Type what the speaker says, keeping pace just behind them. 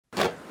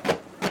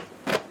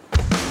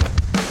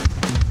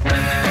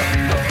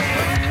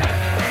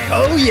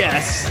Oh,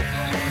 yes.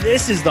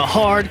 This is the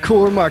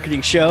Hardcore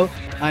Marketing Show.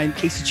 I'm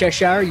Casey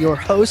Cheshire, your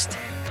host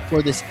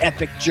for this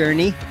epic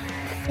journey.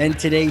 And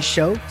today's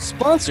show,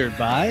 sponsored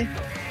by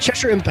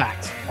Cheshire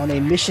Impact, on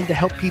a mission to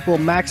help people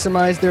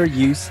maximize their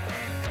use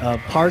of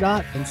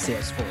Pardot and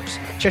Salesforce.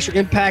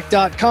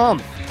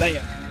 CheshireImpact.com.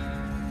 Bam.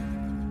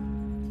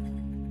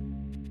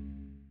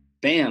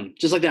 Bam.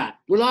 Just like that.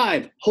 We're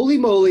live. Holy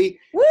moly.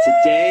 Woo!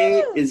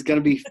 Today is going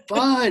to be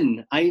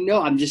fun. I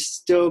know. I'm just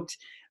stoked.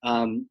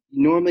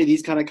 Normally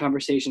these kind of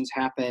conversations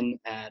happen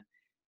at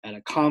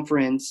a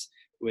conference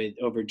with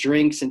over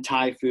drinks and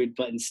Thai food,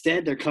 but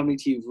instead they're coming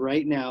to you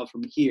right now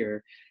from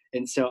here.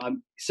 And so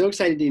I'm so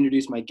excited to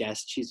introduce my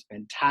guest. She's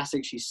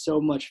fantastic. She's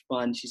so much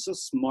fun. She's so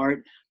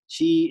smart.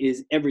 She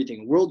is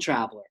everything. A world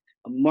traveler,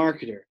 a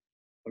marketer,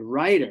 a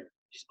writer.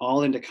 She's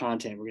all into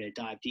content. We're going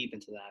to dive deep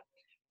into that.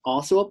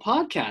 Also a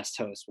podcast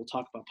host. We'll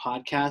talk about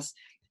podcasts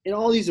and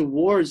all these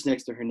awards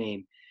next to her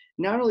name.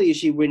 Not only is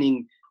she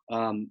winning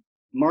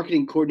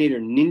Marketing Coordinator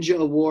Ninja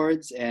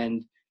Awards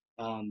and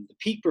the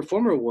Peak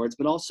Performer Awards,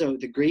 but also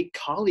the Great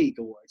Colleague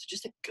Awards.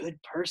 Just a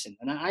good person.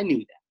 And I knew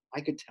that.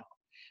 I could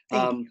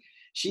tell.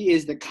 She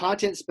is the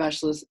content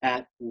specialist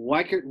at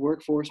Weikert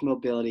Workforce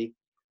Mobility.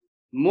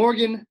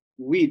 Morgan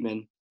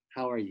Wiedmann,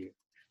 how are you?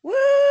 Woo!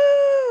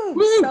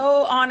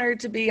 So honored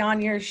to be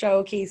on your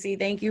show, Casey.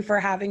 Thank you for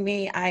having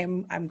me.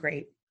 I'm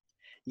great.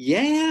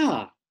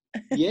 Yeah.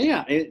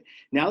 Yeah.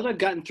 Now that I've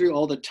gotten through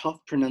all the tough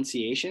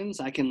pronunciations,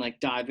 I can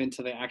dive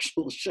into the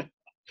actual show.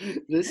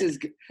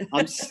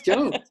 I'm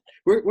stoked.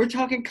 We're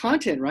talking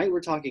content, right?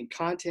 We're talking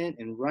content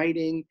and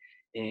writing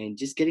and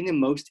just getting the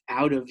most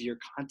out of your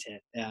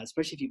content,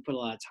 especially if you put a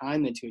lot of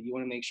time into it. You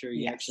want to make sure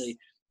you actually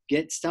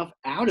get stuff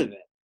out of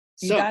it.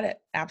 You got it.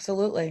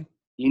 Absolutely.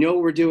 You know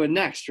what we're doing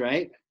next,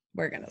 right?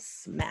 We're going to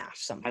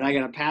smash something. And I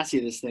got to pass you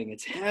this thing.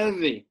 It's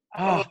heavy.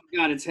 Oh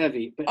God, it's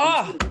heavy. But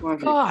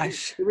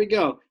gosh. Here we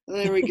go.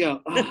 There we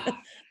go.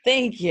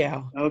 Thank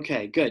you.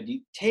 Okay, good. You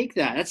take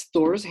that. That's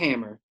Thor's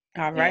hammer.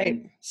 All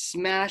right.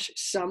 Smash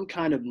some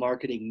kind of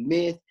marketing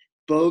myth,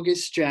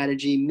 bogus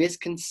strategy,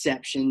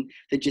 misconception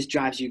that just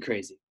drives you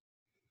crazy.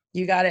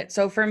 You got it.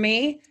 So for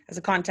me, as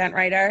a content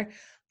writer,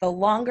 the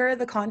longer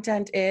the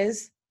content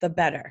is, the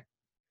better.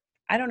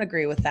 I don't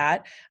agree with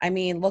that. I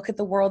mean, look at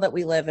the world that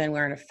we live in.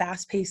 We're in a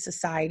fast-paced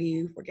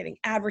society. We're getting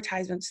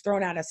advertisements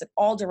thrown at us in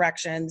all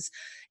directions.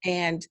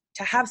 And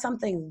to have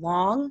something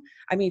long,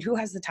 I mean, who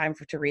has the time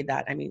to read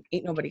that? I mean,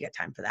 ain't nobody got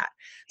time for that.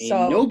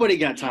 Nobody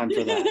got time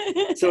for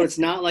that. So it's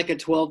not like a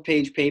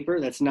 12-page paper.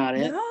 That's not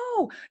it.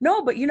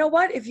 No, but you know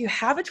what? If you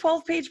have a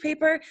 12-page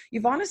paper,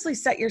 you've honestly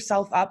set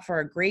yourself up for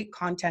a great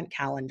content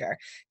calendar.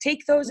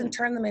 Take those and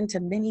turn them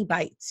into mini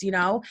bites. You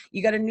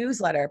got a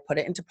newsletter, put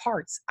it into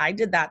parts. I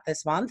did that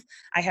this month.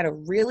 I had a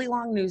really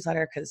long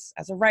newsletter because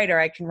as a writer,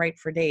 I can write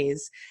for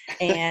days.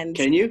 And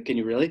Can you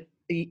really?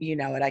 You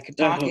know it. I could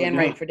talk and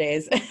write for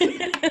days.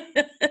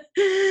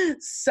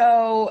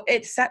 So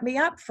it set me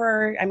up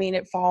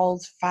it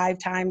falls 5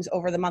 times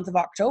over the month of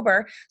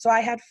October. So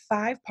I had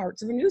 5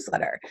 parts of a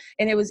newsletter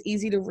and it was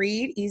easy to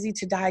read, easy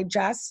to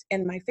digest.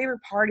 And my favorite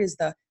part is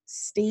the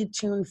stay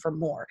tuned for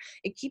more.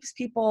 It keeps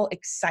people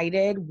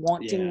excited,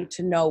 wanting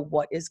to know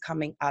what is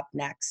coming up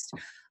next.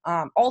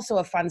 Also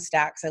a fun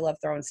stat, because I love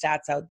throwing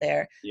stats out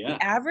there. Yeah.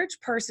 The average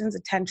person's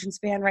attention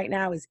span right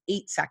now is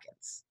 8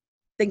 seconds.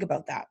 Think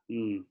about that.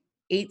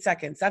 8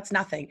 seconds. That's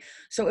nothing.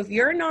 So if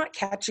you're not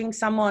catching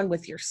someone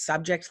with your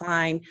subject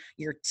line,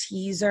 your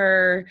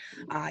teaser,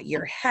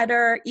 your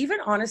header, even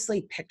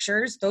honestly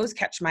pictures, those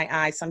catch my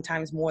eye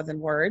sometimes more than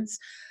words,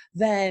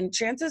 then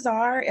chances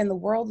are in the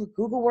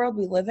Google world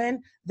we live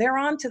in, they're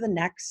on to the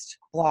next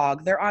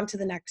blog. They're on to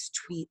the next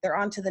tweet. They're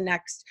on to the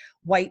next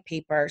white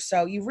paper.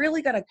 So you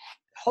really got to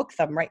hook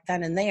them right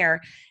then and there.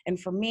 And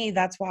for me,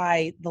 that's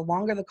why the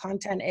longer the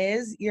content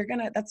is,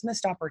 that's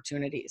missed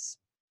opportunities.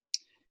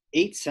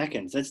 8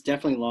 seconds. That's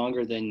definitely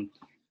longer than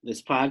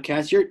this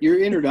podcast. Your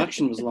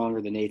introduction was longer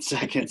than 8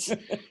 seconds.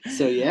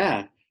 So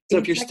yeah. So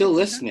if you're still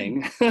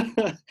listening,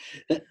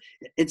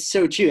 it's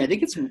so true. I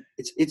think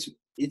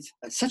it's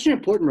such an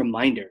important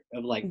reminder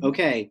of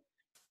okay,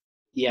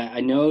 yeah,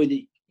 I know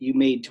that you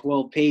made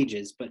 12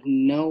 pages, but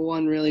no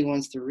one really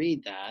wants to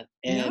read that.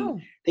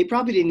 And they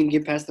probably didn't even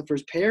get past the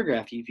first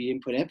paragraph if you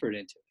didn't put effort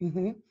into it.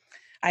 Mm-hmm.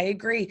 I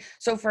agree.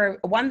 So for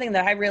one thing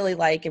that I really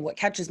like and what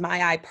catches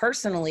my eye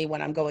personally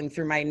when I'm going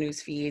through my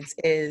news feeds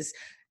is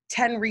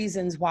 10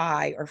 reasons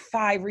why or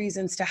 5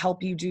 reasons to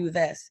help you do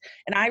this.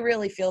 And I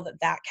really feel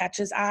that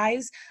catches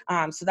eyes.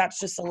 So that's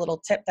just a little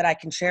tip that I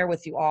can share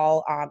with you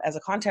all as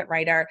a content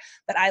writer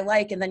that I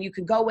like. And then you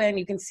can go in,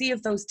 you can see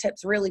if those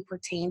tips really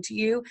pertain to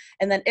you.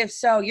 And then if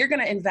so, you're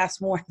going to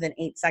invest more than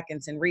 8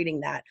 seconds in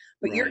reading that.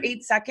 But your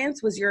 8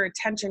 seconds was your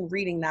attention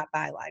reading that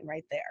byline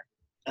right there.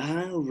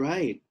 Oh,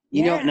 right.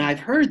 You know, and I've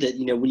heard that,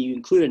 when you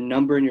include a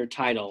number in your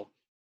title,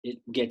 it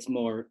gets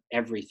more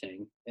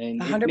everything.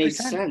 And 100%. It makes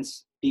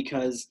sense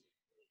because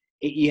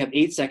you have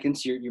 8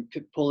 seconds. You're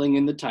pulling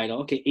in the title.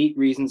 Okay, 8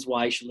 reasons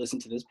why you should listen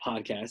to this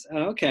podcast.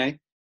 Oh, okay,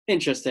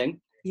 interesting.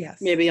 Yes.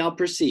 Maybe I'll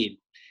proceed.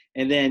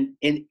 And then,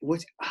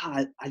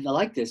 I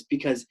like this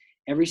because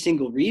every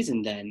single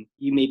reason, then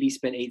you maybe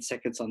spend 8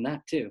 seconds on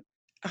that too.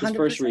 This 100%.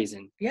 first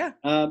reason. Yeah.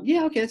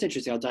 Yeah, okay, that's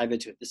interesting. I'll dive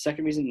into it. The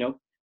second reason, nope.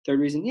 Third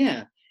reason,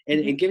 yeah. And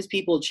it gives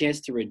people a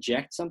chance to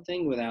reject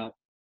something without,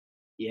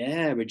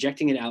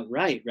 rejecting it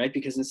outright, right?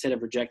 Because instead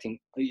of rejecting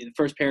the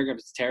first paragraph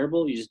is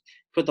terrible, you just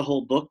put the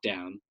whole book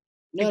down.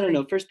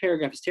 No. First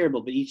paragraph is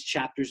terrible, but each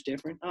chapter is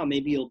different. Oh,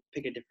 maybe you'll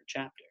pick a different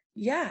chapter.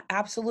 Yeah,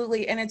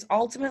 absolutely. And it's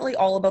ultimately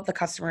all about the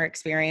customer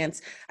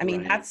experience. I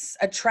mean, that's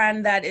a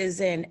trend that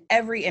is in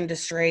every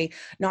industry,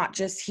 not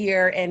just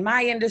here in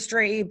my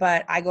industry,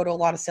 but I go to a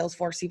lot of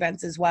Salesforce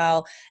events as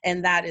well.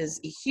 And that is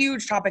a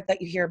huge topic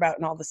that you hear about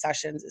in all the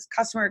sessions is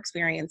customer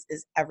experience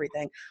is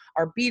everything.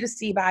 Our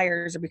B2C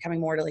buyers are becoming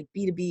more to like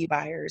B2B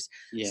buyers.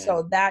 Yeah.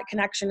 So that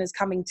connection is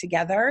coming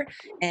together.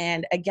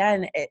 And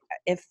again,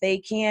 if they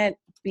can't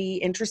be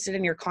interested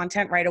in your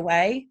content right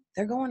away,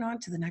 they're going on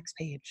to the next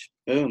page.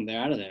 Boom,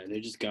 they're out of there. They're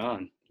just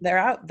gone. They're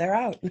out.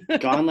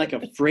 Gone like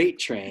a freight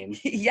train.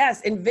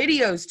 Yes, and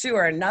videos too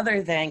are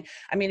another thing.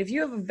 I mean, if you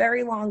have a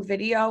very long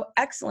video,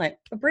 excellent,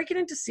 but break it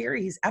into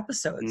series,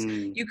 episodes.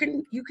 You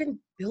can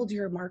build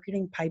your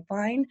marketing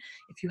pipeline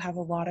if you have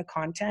a lot of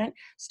content.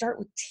 Start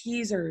with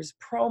teasers,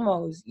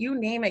 promos, you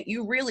name it.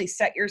 You really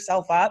set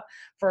yourself up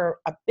for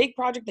a big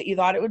project that you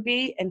thought it would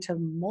be into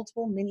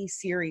multiple mini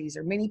series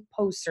or mini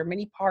posts or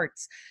mini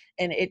parts.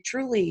 And it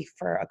truly,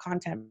 for a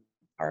content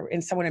or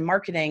in someone in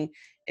marketing,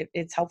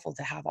 it's helpful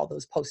to have all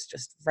those posts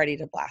just ready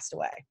to blast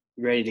away.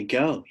 Ready to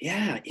go.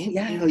 Yeah.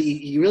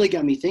 You really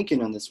got me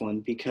thinking on this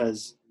one,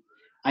 because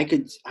I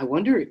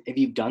wonder if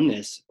you've done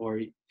this, or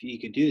if you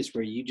could do this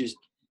where you just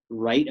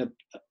write a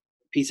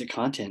piece of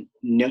content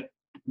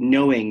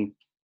knowing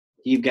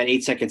you've got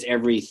 8 seconds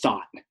every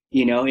thought,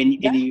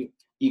 and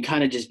you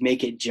kind of just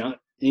make it jump.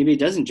 Maybe it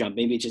doesn't jump.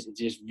 Maybe it's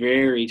just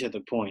very to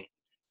the point,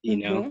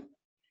 and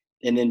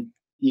then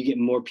you get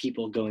more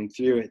people going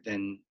through it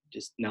than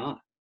just not.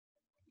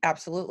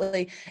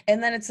 Absolutely.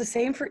 And then it's the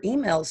same for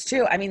emails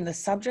too. I mean, the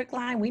subject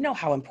line, we know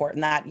how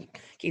important that,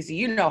 Casey,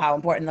 you know how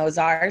important those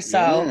are.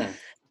 So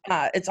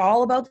it's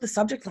all about the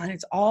subject line.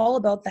 It's all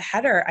about the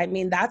header. I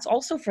mean, that's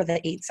also for the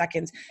 8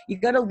 seconds. You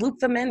got to loop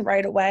them in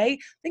right away.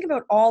 Think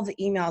about all the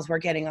emails we're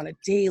getting on a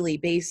daily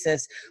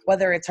basis,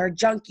 whether it's our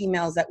junk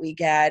emails that we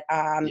get,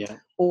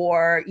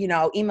 or,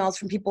 emails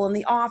from people in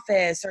the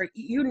office, or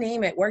you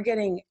name it. We're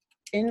getting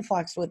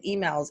influx with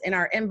emails in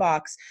our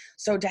inbox.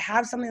 So to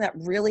have something that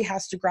really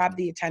has to grab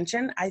the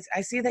attention,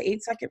 I see the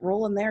 8 second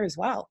rule in there as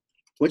well.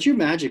 What's your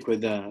magic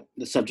with the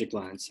subject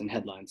lines and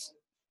headlines?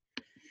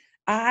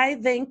 I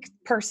think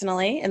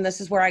personally, and this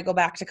is where I go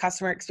back to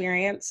customer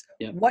experience,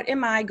 what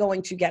am I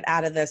going to get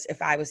out of this if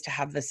I was to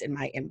have this in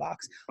my inbox?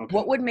 Okay.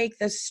 What would make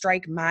this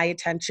strike my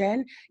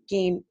attention,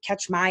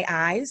 catch my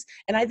eyes?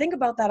 And I think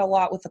about that a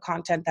lot with the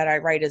content that I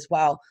write as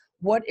well.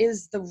 What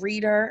is the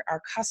reader,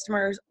 our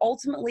customers,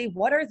 ultimately,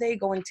 what are they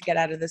going to get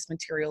out of this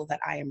material that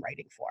I am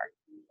writing for?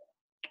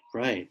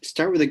 Right.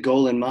 Start with a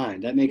goal in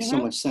mind. That makes so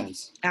much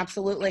sense.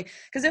 Absolutely.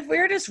 Because if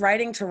we're just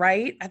writing to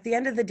write, at the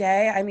end of the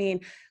day, I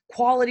mean,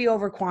 quality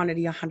over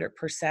quantity,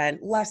 100%,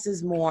 less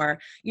is more,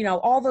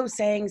 all those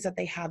sayings that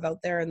they have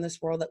out there in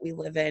this world that we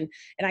live in.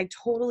 And I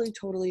totally,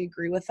 totally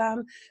agree with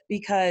them,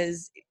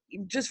 because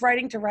just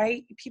writing to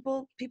write,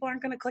 people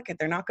aren't going to click it.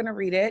 They're not going to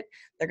read it.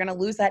 They're going to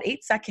lose that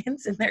 8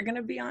 seconds and they're going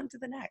to be on to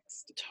the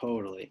next.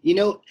 Totally.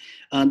 You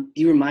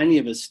remind me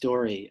of a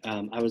story.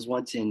 I was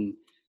once in,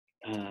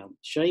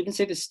 should I even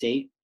say the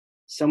state?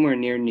 Somewhere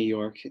near New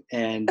York.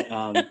 And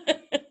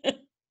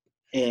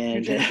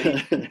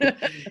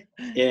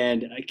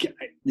and I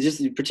just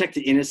to protect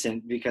the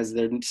innocent, because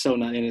they're so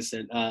not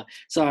innocent.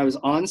 So I was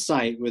on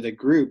site with a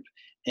group,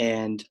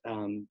 and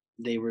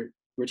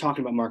we're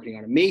talking about marketing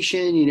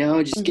automation,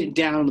 just getting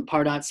down on the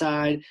part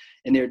outside,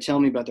 and they were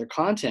telling me about their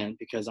content,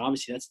 because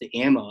obviously that's the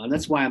ammo, and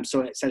that's why I'm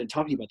so excited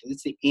talking about this.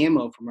 It's the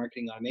ammo for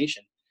marketing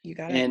automation. You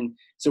got it. And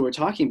so we're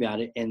talking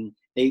about it, and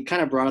they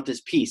kind of brought up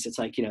this piece. It's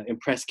like,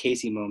 impress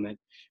Casey moment,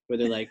 where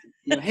they're like,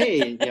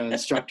 hey,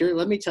 instructor,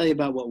 let me tell you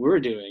about what we're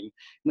doing.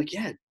 I'm like,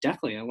 yeah,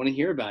 definitely. I want to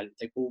hear about it.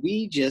 It's like, well,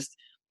 we just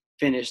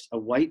finished a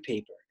white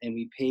paper, and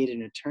we paid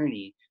an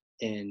attorney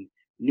in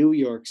New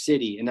York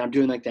City. And I'm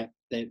doing like that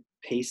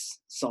Pace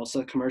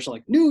salsa commercial,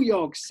 like New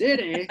York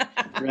City,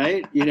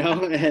 right?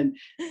 And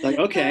like,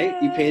 okay,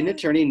 you paid an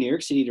attorney in New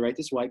York City to write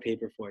this white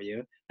paper for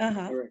you.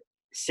 Or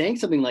saying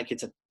something like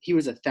he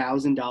was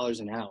 $1,000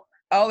 an hour.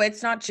 Oh,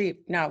 it's not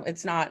cheap. No,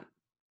 it's not.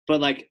 But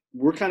like,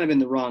 we're kind of in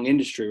the wrong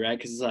industry, right?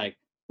 Because it's like,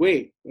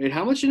 wait,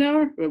 how much an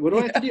hour? What do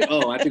I have to do?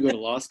 Oh, I have to go to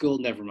law school?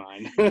 Never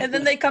mind. And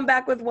then they come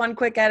back with one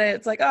quick edit.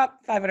 It's like, oh,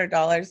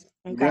 $500.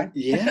 Okay. Right.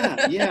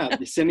 Yeah.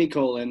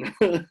 Semicolon.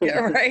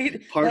 Yeah,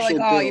 right. Partial They're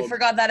like, oh, build. You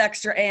forgot that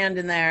extra and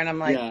in there. And I'm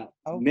like,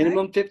 okay.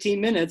 Minimum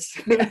 15 minutes.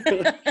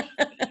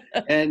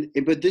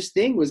 But this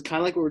thing was kind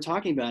of like what we're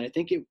talking about. I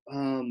think it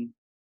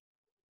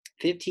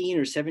 15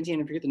 or 17,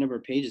 I forget the number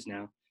of pages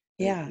now.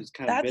 It Yeah, was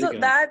kind of a bit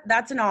ago.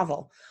 that's a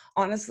novel.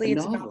 A Honestly,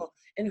 it's a novel. novel.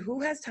 And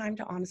who has time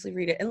to honestly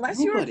read it?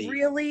 Unless you're Nobody.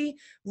 really,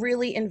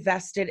 really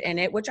invested in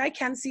it, which I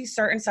can see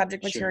certain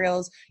subject Sure.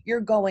 materials you're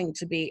going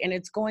to be, and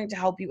it's going to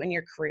help you in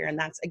your career. And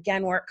that's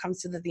again where it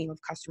comes to the theme of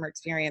customer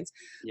experience.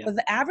 Yeah. But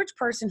the average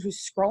person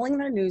who's scrolling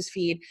their news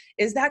feed,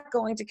 is that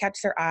going to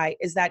catch their eye?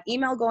 Is that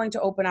email going to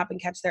open up and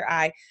catch their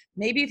eye?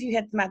 Maybe if you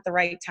hit them at the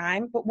right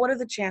time, but what are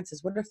the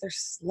chances? What if they're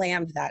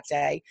slammed that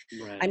day?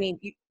 Right. I mean,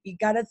 you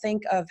got to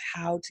think of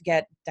how to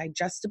get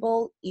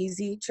digestible,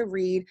 easy to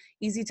read,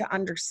 easy to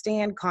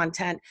understand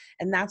content.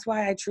 And that's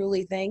why I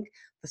truly think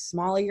the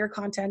smaller your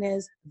content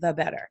is, the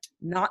better.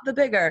 Not the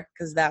bigger,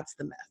 because that's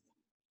the myth.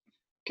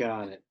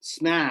 Got it.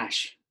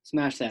 Smash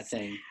that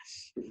thing.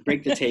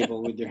 Break the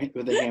table with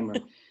a hammer.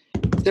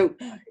 So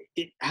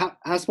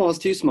how small is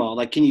too small?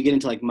 Like, can you get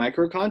into like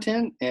micro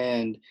content?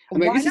 And I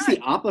mean, I guess it's the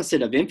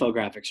opposite of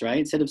infographics, right?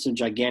 Instead of some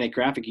gigantic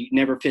graphic, it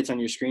never fits on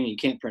your screen, you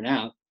can't print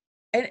out.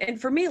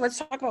 And for me, let's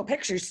talk about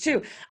pictures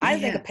too. I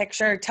think a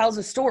picture tells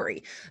a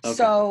story. Okay.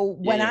 So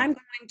when I'm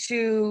going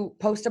to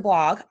post a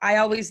blog, I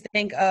always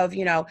think of,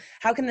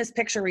 how can this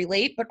picture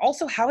relate, but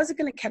also how is it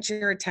going to catch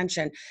your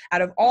attention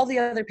out of all the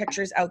other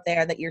pictures out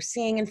there that you're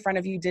seeing in front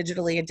of you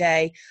digitally a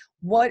day?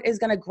 What is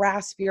going to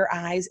grasp your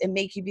eyes and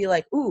make you be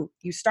like, ooh,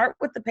 you start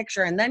with the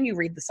picture and then you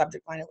read the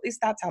subject line. At least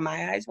that's how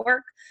my eyes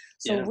work.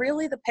 So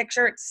really the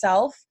picture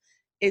itself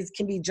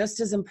can be just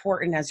as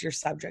important as your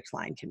subject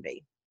line can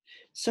be.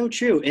 So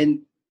true. And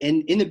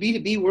in the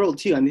B2B world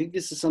too, I mean,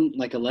 this is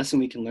like a lesson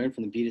we can learn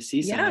from the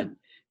B2C side,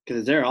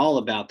 because they're all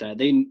about that.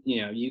 They,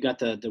 you got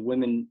the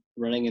women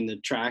running in the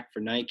track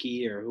for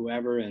Nike or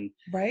whoever, and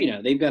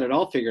they've got it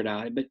all figured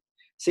out. But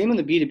same in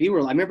the B2B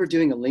world. I remember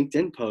doing a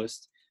LinkedIn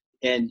post,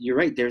 and you're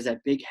right, there's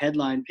that big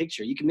headline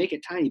picture. You can make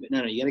it tiny, but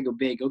no, you got to go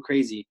big, go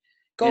crazy.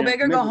 Go big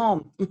or go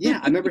home.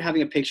 I remember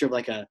having a picture of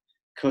like a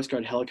Coast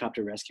Guard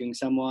helicopter rescuing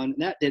someone,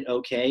 and that did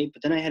okay.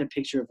 But then I had a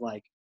picture of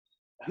like,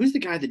 who's the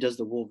guy that does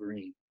the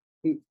Wolverine?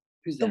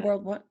 Who's that? The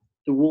world what?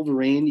 The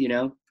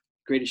Wolverine,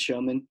 Greatest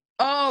Showman.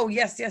 Oh,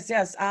 yes.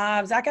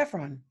 Zac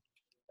Efron.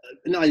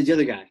 No, the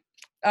other guy.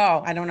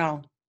 Oh, I don't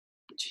know.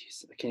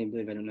 Jeez, I can't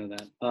believe I don't know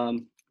that.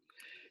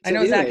 I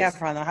know Zac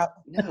Efron.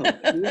 No,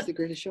 who is the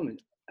Greatest Showman?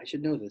 I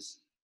should know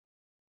this.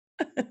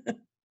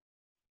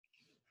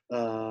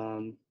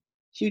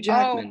 Hugh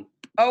Jackman.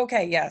 Oh,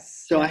 okay,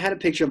 yes. So I had a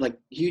picture of like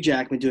Hugh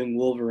Jackman doing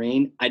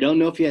Wolverine. I don't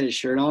know if he had his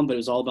shirt on, but it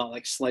was all about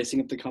like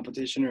slicing up the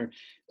competition or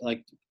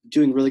like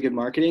doing really good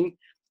marketing.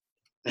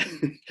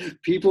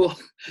 People,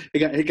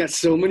 it got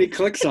so many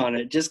clicks on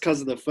it just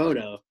because of the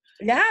photo.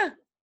 Yeah,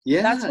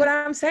 that's what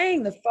I'm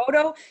saying. The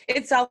photo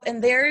itself,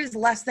 and there's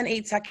less than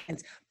 8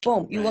 seconds.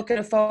 Boom, you look at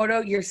a photo,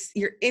 you're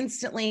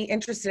instantly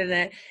interested in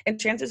it, and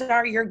chances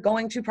are you're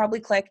going to probably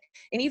click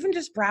and even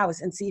just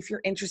browse and see if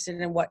you're interested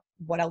in what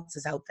else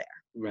is out there.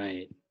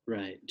 Right.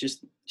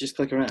 Just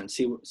click around,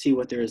 see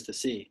what there is to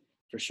see,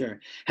 for sure.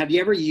 Have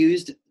you ever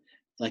used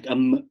like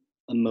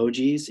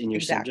emojis in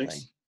your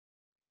subjects?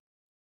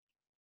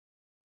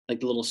 Like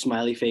the little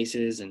smiley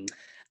faces? And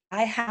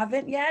I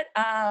haven't yet,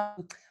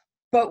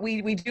 but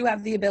we do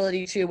have the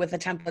ability to, with the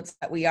templates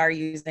that we are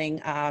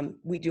using.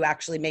 We do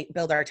actually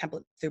build our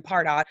template through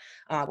Pardot,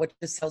 which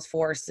is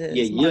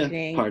Salesforce's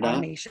marketing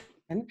automation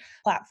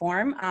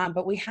platform.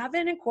 But we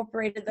haven't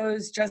incorporated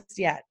those just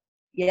yet.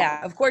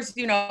 Yeah, of course,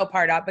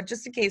 Pardot, but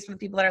just in case for the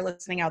people that are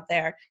listening out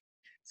there,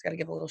 just got to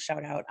give a little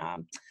shout out.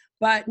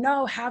 But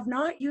no, have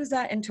not used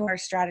that into our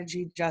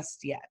strategy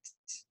just yet.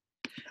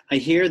 I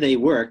hear they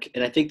work,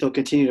 and I think they'll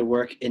continue to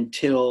work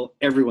until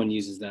everyone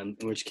uses them,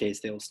 in which case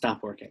they will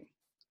stop working.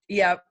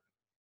 Yep.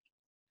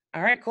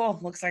 All right, cool.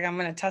 Looks like I'm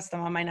going to test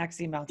them on my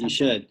next email template. You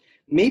should.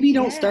 Maybe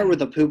don't start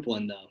with a poop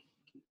one, though.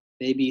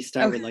 Maybe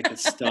start with like a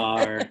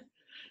star.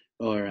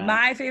 Or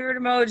my favorite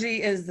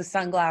emoji is the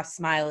sunglass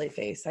smiley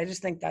face. I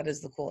just think that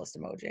is the coolest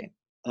emoji.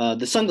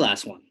 The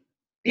sunglass one.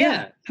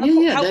 Yeah. How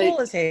cool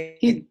is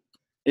he?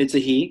 It's a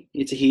he.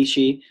 It's a he,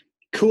 she.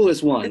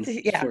 Coolest one,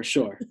 for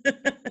sure.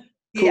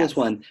 Coolest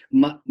one.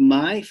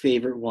 My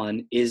favorite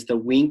one is the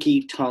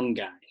winky tongue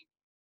guy.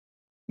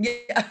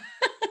 Yeah.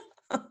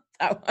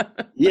 That one.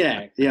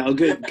 Yeah. Oh,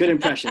 good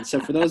impression. So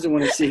for those that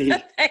want to see,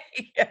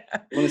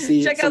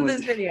 check out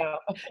this video.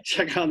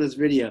 Check out this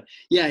video.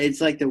 Yeah, it's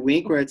like the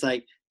wink where it's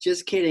like,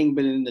 just kidding,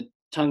 but then the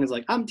tongue is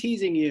like, I'm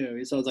teasing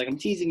you. So it's like, I'm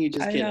teasing you,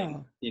 just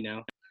kidding.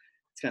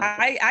 It's kind of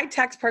I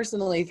text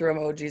personally through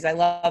emojis. I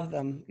love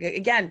them.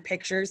 Again,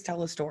 pictures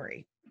tell a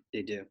story.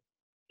 They do.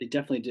 They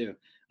definitely do.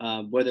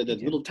 Whether the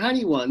little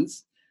tiny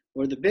ones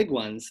or the big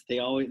ones, they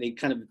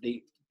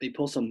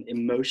pull some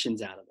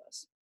emotions out of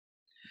us.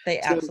 They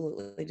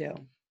absolutely do.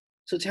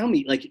 So tell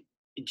me, like,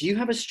 do you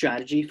have a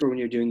strategy for when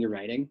you're doing your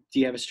writing?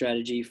 Do you have a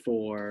strategy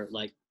for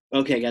like,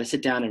 okay, I got to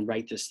sit down and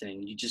write this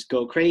thing? You just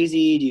go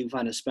crazy? Do you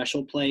find a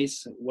special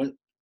place? What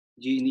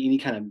do you need? Any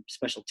kind of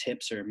special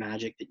tips or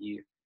magic that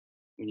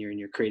when you're in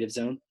your creative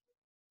zone?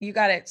 You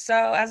got it.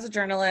 So as a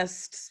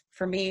journalist,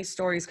 for me,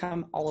 stories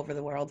come all over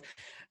the world.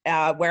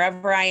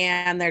 Wherever I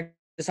am, they're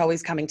just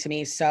always coming to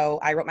me. So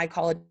I wrote my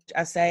college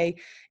essay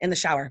in the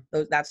shower.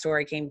 That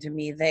story came to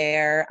me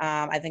there.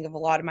 I think of a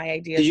lot of my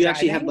ideas. Did you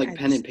actually have like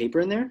pen and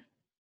paper in there?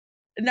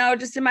 No,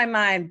 just in my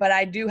mind, but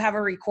I do have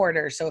a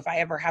recorder. So if I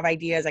ever have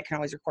ideas, I can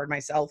always record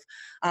myself.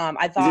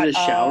 I thought, is it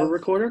a shower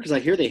recorder? Because I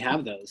hear they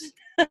have those.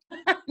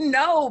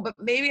 No, but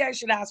maybe I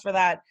should ask for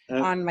that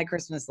on my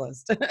Christmas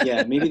list.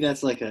 Yeah, maybe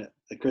that's like a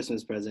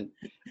Christmas present.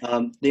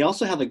 They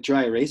also have like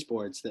dry erase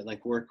boards that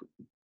like work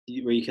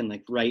where you can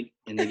like write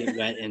and they get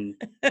wet and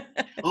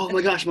oh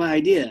my gosh, my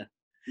idea.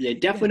 Yeah,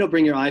 definitely don't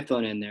bring your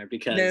iPhone in there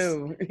because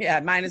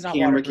mine is not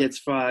camera waterproof. gets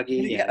foggy.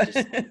 Yeah, it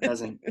just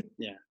doesn't.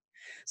 Yeah.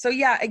 So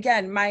yeah,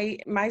 again,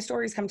 my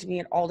stories come to me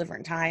at all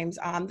different times.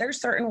 There's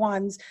certain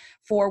ones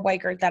for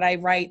Weichert that I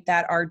write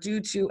that are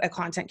due to a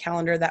content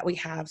calendar that we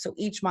have. So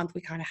each month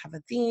we kind of have a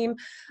theme.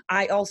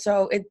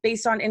 It's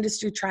based on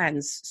industry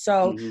trends.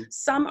 So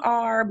some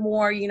are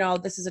more,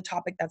 this is a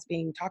topic that's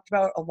being talked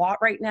about a lot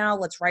right now.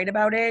 Let's write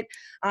about it.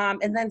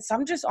 And then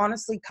some just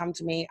honestly come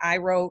to me. I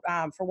wrote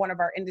for one of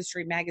our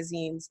industry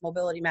magazines,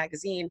 Mobility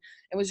Magazine.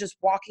 It was just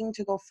walking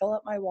to go fill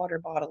up my water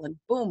bottle and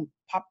boom,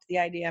 popped the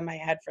idea in my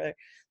head for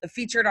the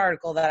featured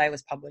article that I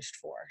was published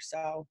for.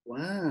 So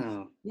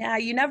wow. Yeah,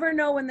 you never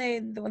know when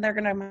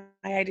my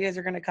ideas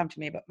are gonna come to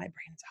me, but my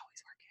brain's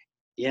always working.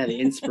 Yeah, the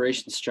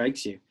inspiration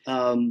strikes you.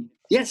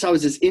 So I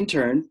was this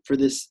intern for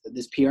this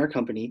PR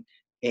company,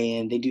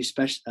 and they do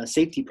special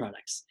safety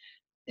products,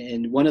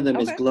 and one of them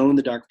is glow in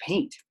the dark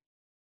paint.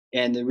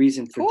 And the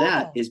reason for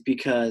that is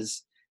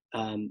because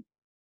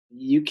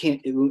you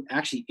can't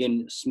actually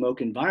in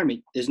smoke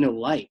environment. There's no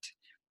light,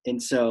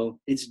 and so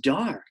it's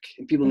dark,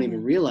 and people don't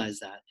even realize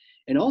that.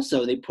 And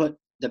also, they put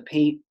the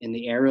paint and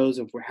the arrows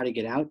of how to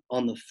get out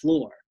on the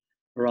floor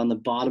or on the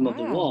bottom of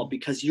the wall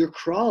because you're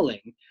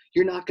crawling.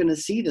 You're not going to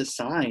see the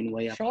sign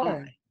way up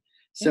high.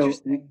 So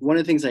one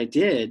of the things I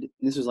did, and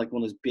this was like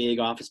one of those big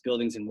office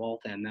buildings in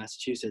Waltham,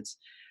 Massachusetts,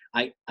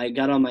 I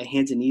got on my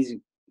hands and knees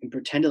and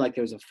pretended like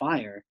there was a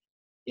fire,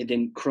 and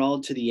then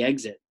crawled to the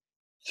exit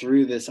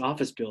through this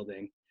office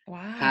building,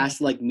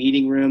 past like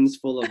meeting rooms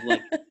full of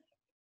like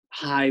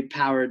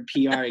high-powered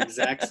PR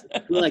execs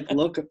who like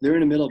they're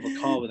in the middle of a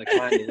call with a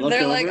client. They look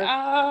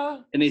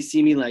over and they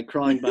see me like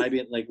crawling by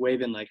me, like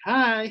waving like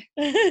hi.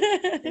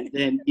 And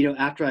then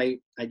after I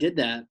did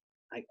that,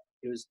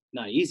 it was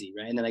not easy,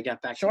 right? And then I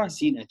got back to my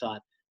seat and I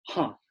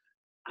thought,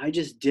 I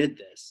just did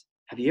this.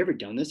 Have you ever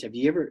done this? Have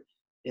you ever?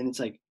 And it's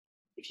like,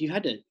 if you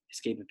had to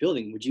escape a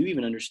building, would you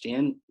even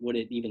understand what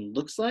it even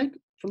looks like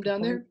from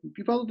down there?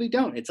 You probably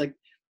don't. It's like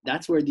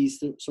that's where this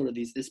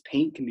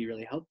paint can be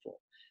really helpful.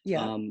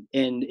 Yeah.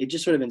 And it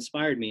just sort of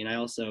inspired me. And I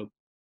also,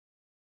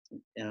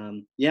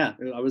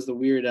 I was the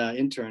weird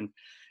intern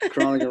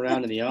crawling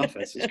around in the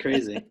office. It was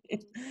crazy.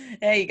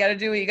 Hey, you got to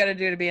do what you got to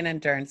do to be an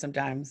intern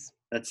sometimes.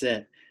 That's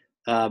it.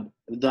 I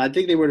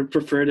think they would have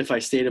preferred if I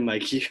stayed in my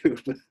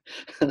cube.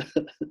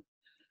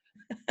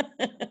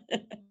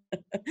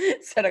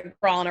 Instead of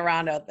crawling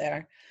around out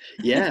there.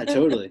 Yeah,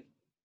 totally.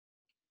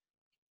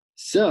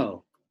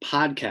 So,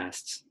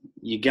 podcasts.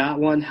 You got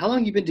one. How long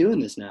have you been doing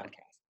this now?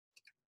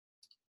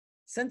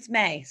 Since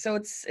May. So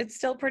it's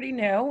still pretty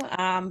new,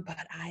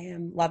 but I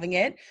am loving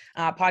it.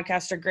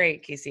 Podcasts are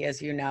great, Casey,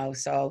 as you know.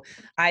 So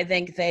I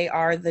think they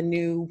are the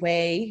new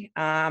way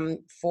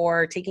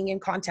for taking in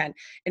content.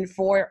 And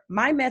for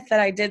my myth that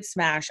I did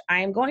smash,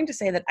 I am going to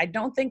say that I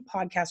don't think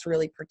podcasts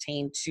really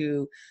pertain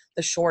to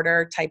the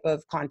shorter type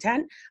of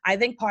content. I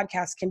think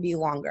podcasts can be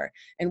longer.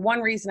 And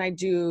one reason I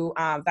do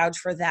vouch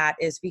for that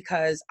is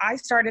because I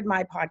started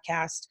my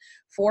podcast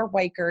for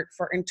Weichert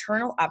for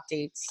internal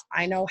updates.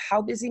 I know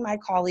how busy my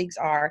colleagues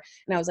are.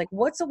 And I was like,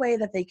 what's a way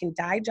that they can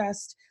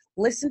digest,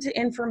 listen to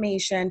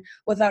information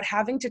without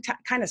having to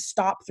kind of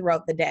stop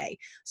throughout the day?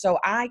 So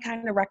I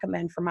kind of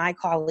recommend for my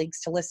colleagues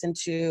to listen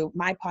to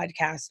my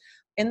podcast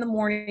in the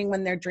morning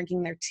when they're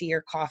drinking their tea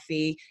or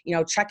coffee,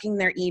 checking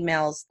their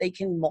emails. They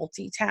can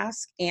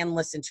multitask and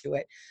listen to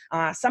it.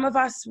 Some of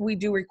us, we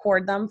do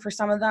record them for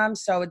some of them.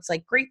 So it's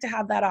like great to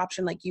have that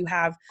option like you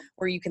have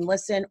where you can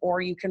listen or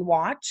you can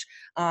watch.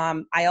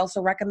 I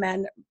also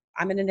recommend,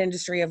 I'm in an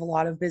industry of a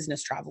lot of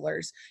business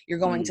travelers. You're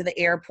going to the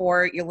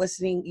airport, you're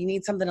listening, you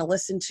need something to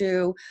listen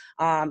to.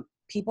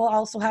 People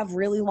also have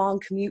really long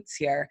commutes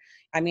here.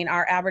 I mean,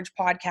 our average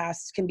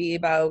podcast can be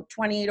about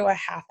 20 to a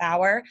half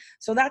hour.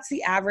 So that's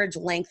the average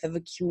length of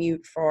a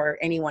commute for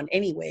anyone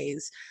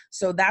anyways.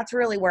 So that's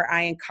really where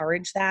I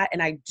encourage that.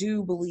 And I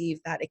do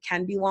believe that it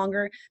can be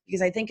longer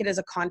because I think it is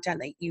a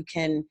content that you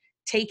can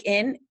take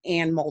in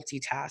and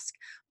multitask.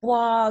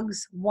 Blogs,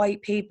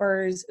 white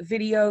papers,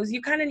 videos, you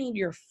kind of need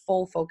your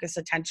full focus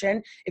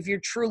attention if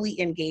you're truly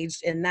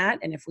engaged in that.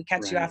 And if we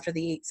catch you after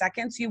the 8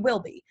 seconds, you will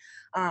be.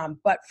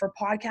 But for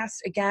podcasts,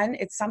 again,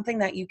 it's something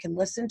that you can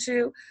listen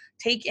to,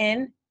 take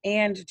in,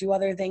 and do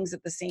other things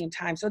at the same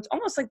time. So it's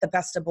almost like the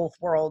best of both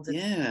worlds.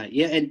 Yeah.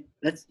 And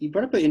you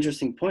brought up an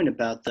interesting point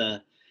about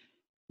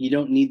you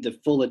don't need the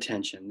full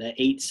attention, the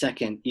 8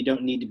 second, you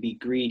don't need to be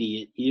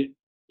greedy. You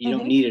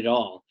don't need it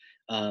all.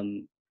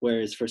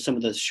 Whereas for some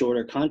of the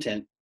shorter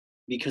content,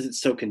 because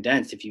it's so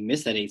condensed, if you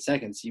miss that 8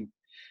 seconds, you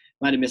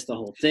might have missed the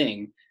whole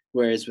thing.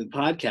 Whereas with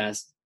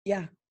podcasts,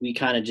 Yeah. we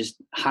kind of just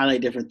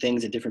highlight different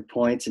things at different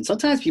points. And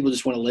sometimes people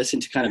just want to listen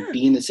to kind of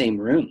be in the same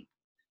room.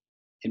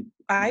 And,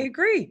 I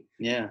agree.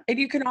 yeah. And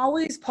you can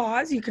always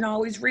pause, you can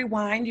always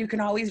rewind, you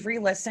can always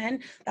re-listen.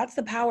 That's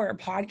the power of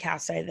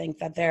podcasts. I think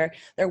that they're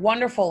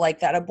wonderful like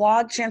that. A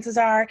blog, chances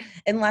are,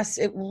 unless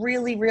it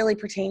really, really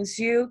pertains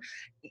to you,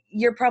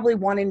 you're probably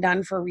one and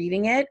done for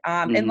reading it,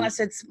 unless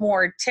it's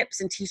more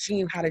tips and teaching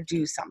you how to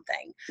do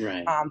something.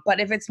 Right. But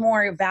if it's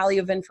more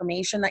value of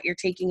information that you're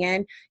taking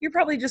in, you're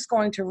probably just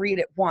going to read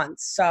it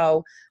once.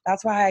 So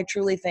that's why I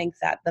truly think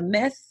that The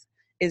Myth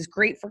is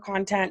great for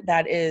content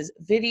that is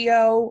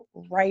video,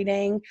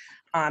 writing,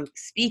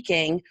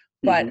 speaking.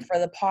 But for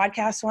the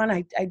podcast one,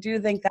 I do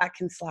think that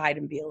can slide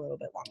and be a little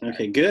bit longer.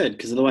 Okay, good.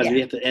 Because otherwise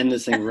we have to end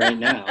this thing right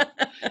now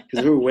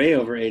because we're way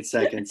over 8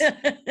 seconds.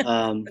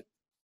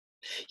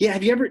 Yeah.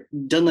 Have you ever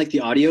done like the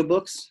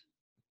audiobooks?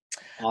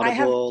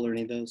 Audible or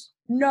any of those?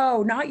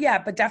 No, not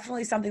yet, but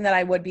definitely something that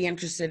I would be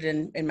interested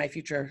in my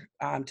future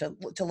to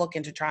look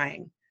into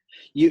trying.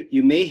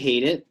 You may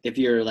hate it if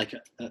you're like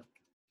a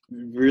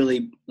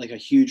really like a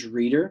huge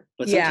reader,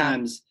 but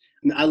sometimes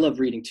I mean, I love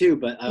reading too,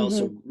 but I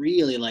also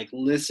really like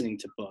listening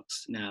to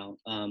books now.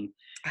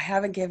 I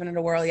haven't given it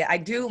a whirl yet. I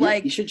do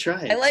you should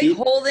try it. I like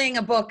holding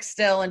a book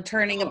still and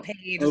turning a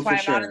page. That's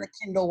why I'm not in the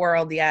Kindle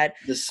world yet.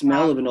 The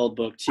smell of an old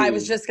book too. I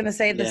was just gonna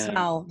say the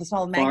smell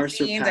of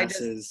magazines. Far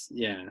surpasses,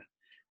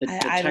 the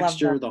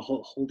texture, the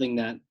holding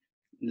that.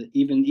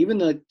 Even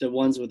the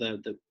ones with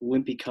the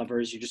wimpy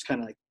covers, you just kind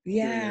of like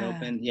hearing it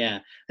open. Yeah,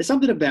 there's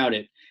something about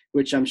it,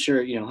 which I'm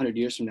sure 100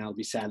 years from now will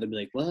be sad. They'll be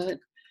like, "What?"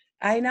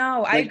 I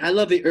know. Like, I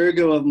love the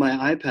ergo of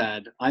my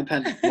iPad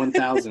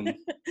 1000.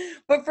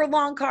 But for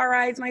long car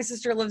rides, my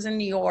sister lives in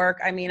New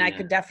York. I mean, I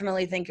could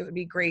definitely think it would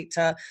be great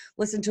to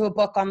listen to a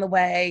book on the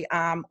way,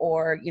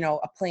 or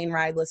a plane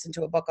ride, listen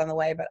to a book on the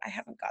way. But I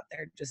haven't got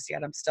there just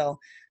yet. I'm still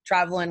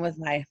traveling with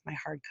my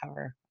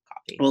hardcover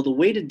copy. Well, the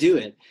way to do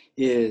it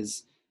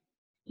is,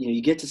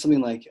 you get to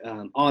something like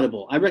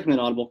Audible. I recommend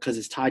Audible because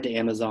it's tied to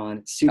Amazon.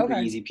 It's super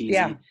easy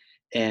peasy.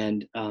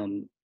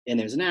 And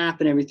there's an app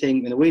and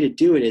everything. And the way to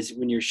do it is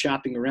when you're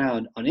shopping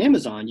around on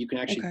Amazon, you can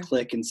actually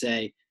click and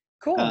say,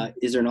 cool.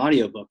 Is there an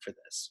audiobook for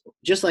this?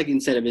 Just like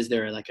instead of, is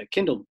there like a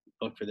Kindle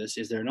book for this?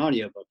 Is there an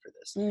audiobook for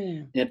this?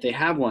 And if they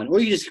have one, or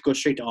you just go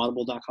straight to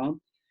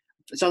audible.com.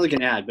 It sounds like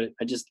an ad, but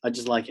I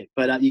just like it.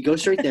 But you go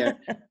straight there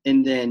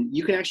and then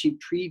you can actually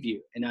preview.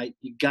 And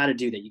you got to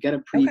do that. You got to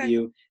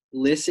preview,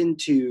 listen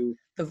to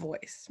the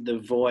voice,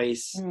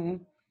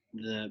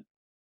 the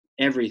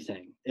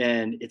everything.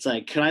 And it's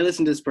like, can I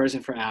listen to this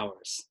person for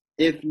hours?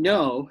 If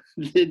no,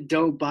 then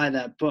don't buy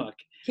that book.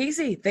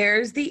 Casey,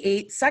 there's the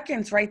 8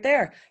 seconds right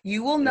there.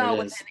 You will know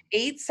within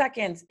 8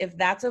 seconds if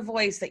that's a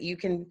voice that you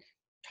can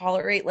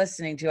tolerate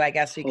listening to, I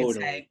guess we could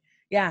say.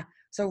 Yeah.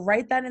 So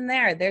write that in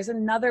there. There's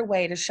another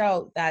way to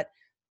show that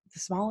the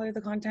smaller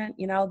the content,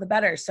 the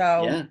better.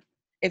 So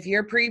if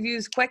your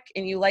preview's quick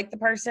and you like the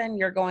person,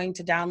 you're going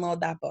to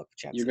download that book.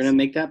 You're going to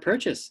make that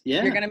purchase.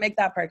 Yeah. You're going to make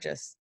that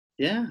purchase.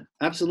 Yeah,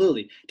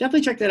 absolutely.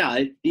 Definitely check that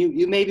out.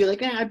 You may be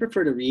like, I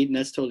prefer to read, and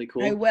that's totally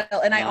cool. I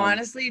will. And I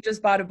honestly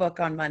just bought a book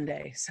on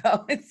Monday.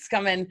 So it's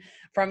coming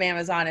from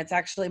Amazon. It's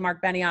actually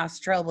Mark Benioff's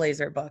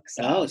Trailblazer book.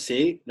 So. Oh,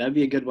 see? That'd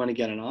be a good one to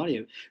get on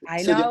audio.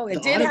 I know.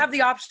 It did have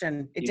the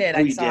option. It did.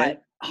 I saw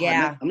it.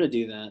 Yeah. I'm going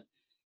to do that.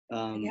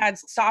 It had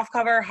soft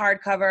cover,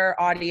 hardcover,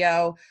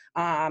 audio.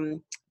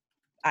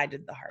 I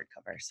did the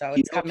hardcover. So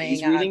it's coming.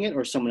 He's reading it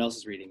or someone else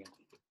is reading it?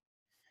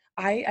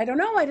 I don't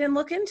know. I didn't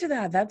look into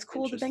that. That's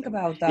cool to think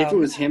about, though. If it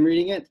was him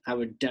reading it, I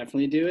would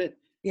definitely do it.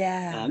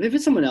 Yeah. If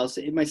it's someone else,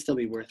 it might still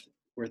be worth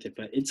it.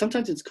 But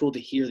sometimes it's cool to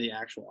hear the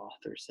actual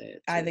author say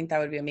it, too. I think that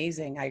would be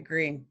amazing. I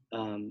agree.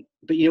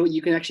 But you know what?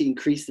 You can actually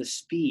increase the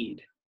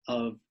speed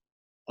of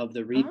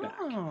the readback.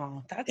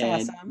 Oh, that's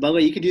awesome. By the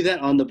way, you can do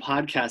that on the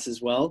podcast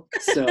as well.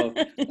 So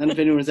I don't know if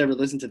anyone has ever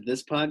listened to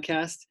this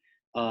podcast.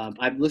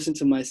 I've listened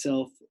to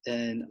myself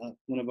in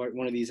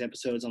one of these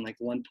episodes on like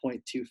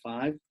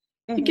 1.25.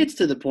 It gets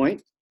to the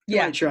point. You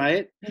might try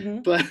it,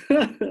 but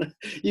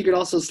you could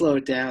also slow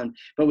it down.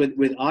 But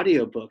with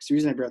audiobooks, the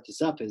reason I brought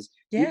this up is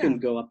you can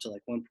go up to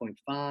like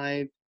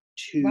 1.5,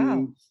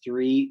 2,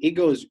 3.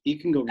 You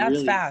can go That's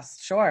really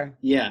fast. Sure.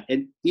 Yeah.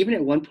 And even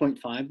at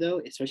 1.5 though,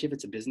 especially if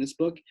it's a business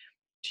book,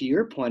 to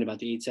your point about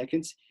the 8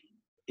 seconds,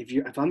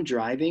 if I'm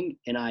driving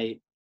and I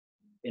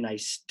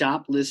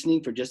stop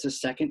listening for just a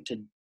second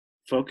to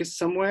focus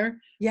somewhere.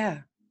 Yeah.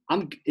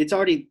 It's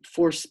already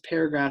 4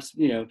 paragraphs,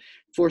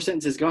 4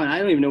 sentences gone. I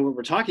don't even know what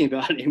we're talking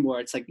about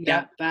anymore. It's like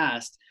that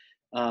fast.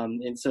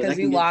 And so because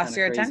you lost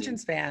your attention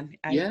span.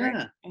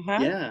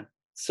 Yeah.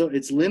 So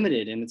it's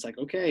limited and it's like,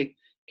 okay,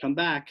 come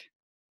back.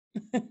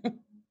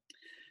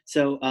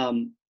 So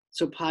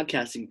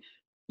podcasting,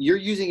 you're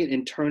using it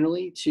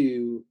internally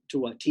to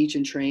what? Teach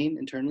and train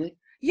internally?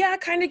 Yeah,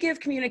 kind of give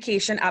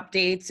communication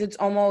updates. It's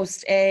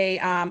almost a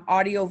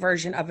audio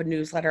version of a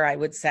newsletter, I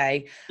would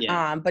say.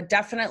 Yeah. But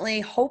definitely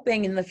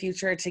hoping in the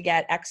future to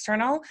get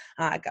external.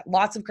 I got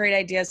lots of great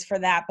ideas for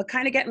that, but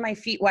kind of getting my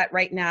feet wet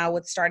right now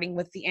with starting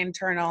with the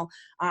internal.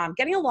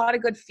 Getting a lot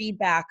of good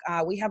feedback.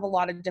 We have a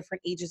lot of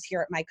different ages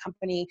here at my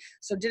company,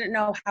 so didn't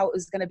know how it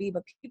was going to be,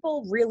 but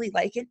people really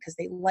like it because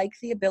they like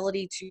the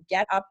ability to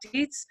get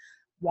updates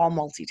while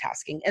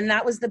multitasking. And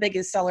that was the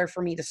biggest seller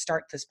for me to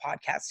start this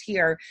podcast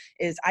here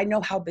is I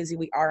know how busy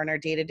we are in our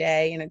day to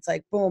day. And it's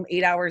like, boom,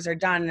 8 hours are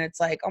done. And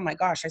it's like, oh my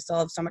gosh, I still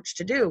have so much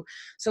to do.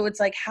 So it's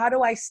like, how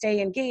do I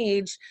stay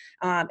engaged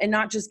and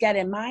not just get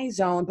in my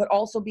zone, but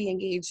also be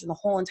engaged in the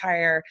whole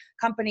entire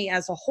company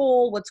as a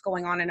whole, what's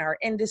going on in our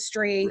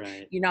industry,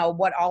 Right. you know,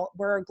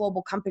 we're a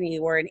global company,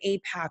 we're in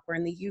APAC, we're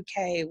in the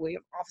UK, we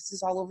have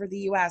offices all over the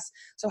US.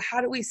 So how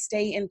do we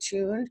stay in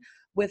tune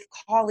with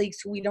colleagues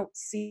who we don't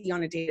see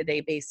on a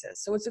day-to-day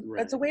basis? So it's a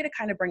Right. way to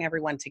kind of bring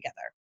everyone together.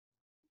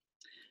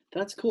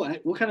 That's cool.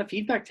 What kind of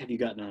feedback have you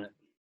gotten on it?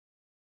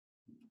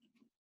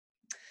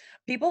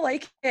 People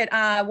like it.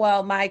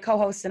 Well, my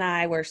co-host and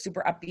I were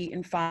super upbeat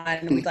and fun,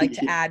 and we'd like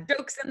to Yeah. add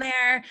jokes in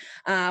there.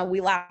 We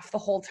laugh the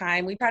whole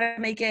time. We try to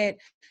make it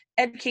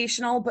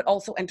educational, but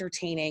also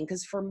entertaining.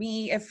 Because for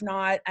me, if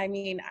not, I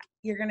mean,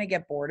 you're going to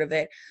get bored of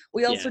it.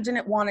 We also Yeah.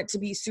 didn't want it to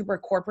be super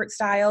corporate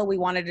style. We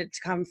wanted it to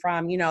come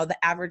from, you know, the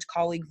average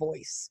colleague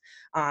voice,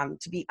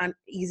 to be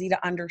easy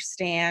to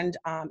understand.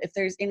 If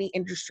there's any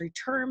industry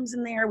terms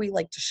in there, we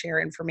like to share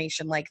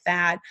information like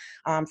that,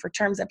 for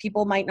terms that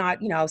people might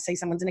not, you know, say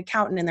someone's an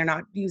accountant and they're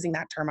not using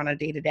that term on a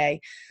day to day.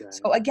 Right.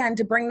 So again,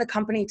 to bring the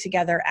company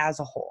together as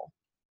a whole.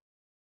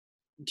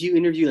 Do you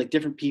interview like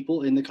different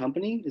people in the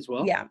company as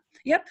well? Yeah.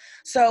 Yep.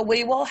 So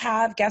we will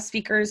have guest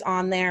speakers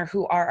on there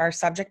who are our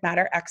subject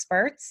matter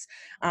experts.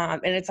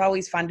 And it's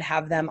always fun to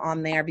have them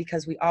on there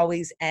because we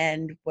always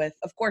end with,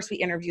 of course, we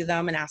interview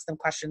them and ask them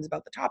questions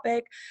about the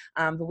topic.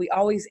 But we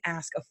always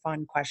ask a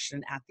fun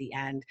question at the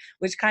end,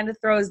 which kind of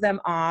throws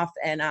them off.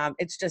 And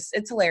it's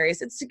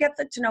hilarious. It's to get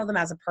to know them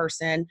as a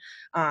person,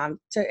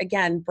 to,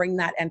 again, bring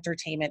that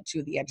entertainment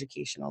to the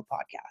educational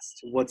podcast.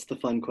 What's the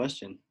fun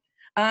question?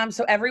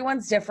 So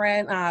everyone's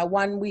different.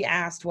 One we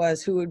asked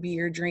was, who would be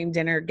your dream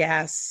dinner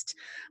guest?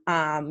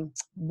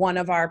 One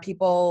of our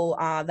people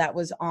that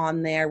was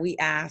on there, we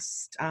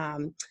asked,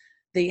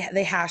 they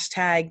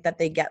hashtag that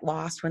they get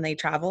lost when they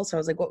travel. So I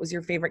was like, what was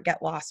your favorite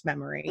get lost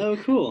memory? Oh,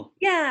 cool.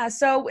 Yeah,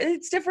 so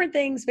it's different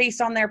things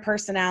based on their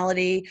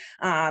personality.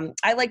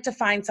 I like to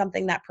find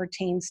something that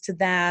pertains to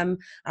them.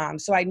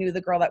 So I knew the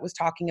girl that was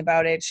talking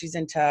about it. She's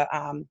into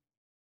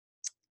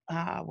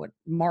what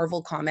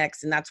Marvel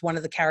comics, and that's one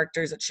of the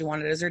characters that she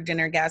wanted as her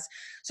dinner guest.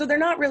 So they're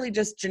not really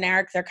just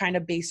generic, they're kind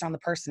of based on the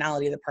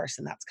personality of the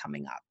person that's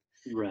coming up.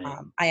 Right.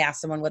 I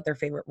asked someone what their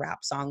favorite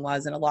rap song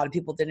was, and a lot of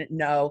people didn't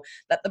know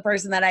that the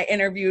person that I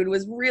interviewed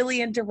was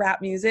really into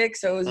rap music,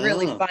 so it was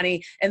really Oh.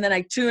 funny. And then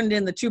I tuned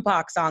in the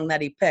Tupac song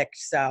that he picked.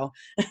 So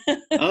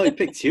Oh, he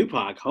picked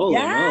Tupac. Holy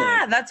moly.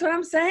 yeah, that's what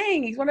I'm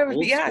saying. He's one of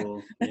Old yeah,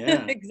 school.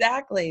 Yeah.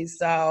 exactly.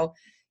 So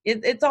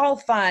it's all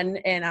fun,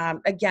 and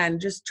again,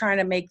 just trying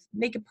to make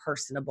it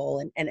personable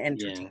and Yeah.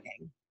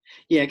 entertaining.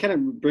 Yeah, kind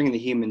of bringing the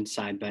human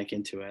side back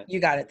into it. You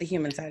got it, the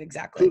human side,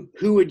 exactly.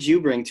 Who would you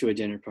bring to a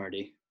dinner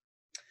party?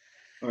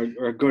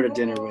 Or go to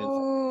dinner with?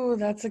 Oh,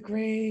 that's a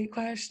great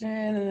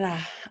question.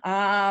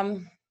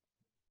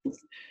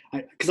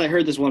 Because I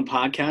heard this one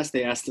podcast,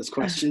 they asked this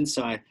question,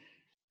 so I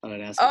thought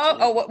I'd ask it to you.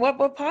 Oh,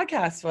 what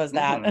podcast was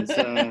that?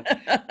 No,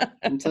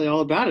 I'll tell you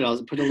all about it.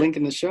 I'll put a link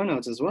in the show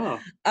notes as well.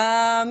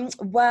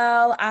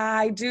 Well,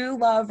 I do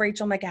love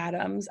Rachel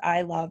McAdams.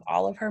 I love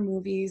all of her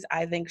movies.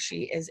 I think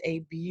she is a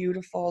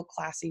beautiful,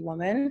 classy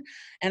woman.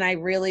 And I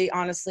really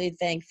honestly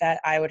think that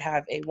I would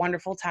have a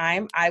wonderful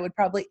time. I would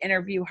probably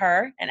interview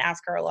her and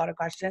ask her a lot of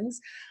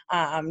questions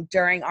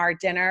during our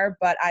dinner,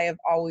 but I have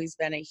always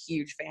been a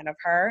huge fan of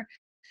her.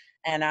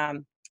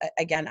 And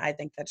again, I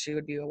think that she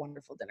would be a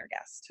wonderful dinner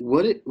guest.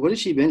 What has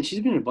she been?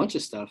 She's been in a bunch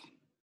of stuff.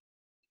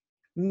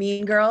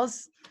 Mean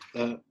Girls.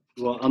 Well,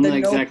 I'm The not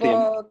exactly.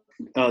 Notebook.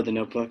 Oh, The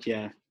Notebook,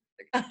 yeah.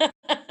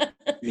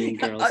 Mean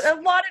Girls. A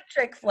lot of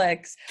chick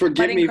flicks. Forgive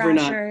Wedding me for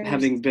not Crashers.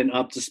 having been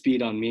up to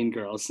speed on Mean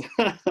Girls.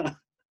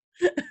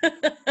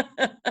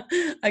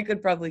 I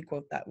could probably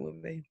quote that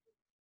movie.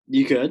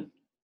 You could?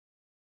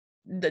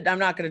 I'm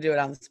not going to do it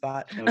on the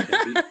spot. Okay.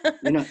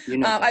 You're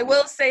not I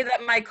will say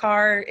that my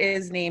car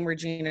is named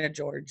Regina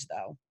George,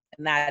 though,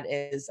 and that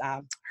is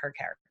her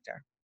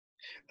character.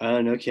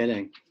 Oh, no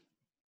kidding.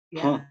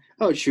 Yeah. Huh.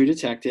 Oh, True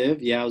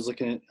Detective. Yeah, I was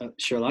looking at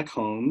Sherlock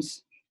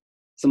Holmes.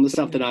 Some of the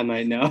stuff that I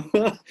might know.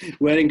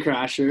 Wedding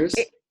Crashers.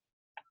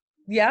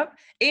 Yep.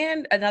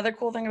 And another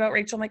cool thing about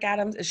Rachel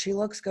McAdams is she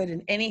looks good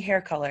in any hair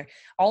color.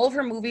 All of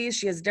her movies,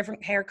 she has a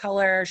different hair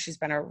color. She's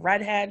been a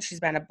redhead. She's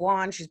been a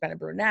blonde. She's been a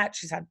brunette.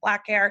 She's had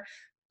black hair.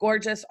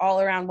 Gorgeous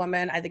all-around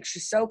woman. I think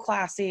she's so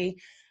classy.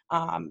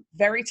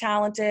 Very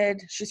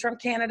talented. She's from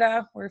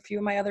Canada, where a few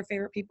of my other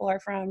favorite people are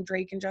from,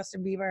 Drake and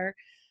Justin Bieber.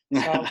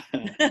 So.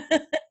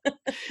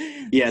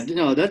 Yeah,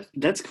 no,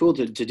 that's cool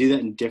to do that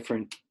in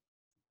different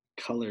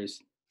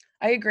colors.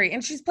 I agree.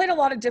 And she's played a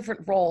lot of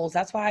different roles.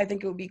 That's why I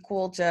think it would be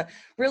cool to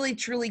really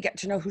truly get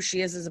to know who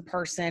she is as a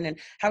person and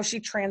how she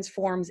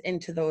transforms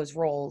into those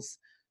roles.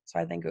 So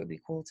I think it would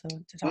be cool to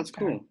talk That's to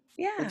her. cool.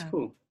 Yeah. That's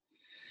cool.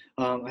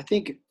 I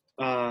think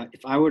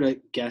if I were to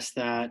guess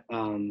that,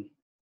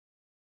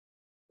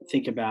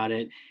 think about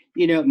it,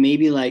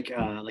 maybe like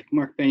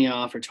Mark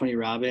Benioff or Tony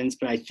Robbins,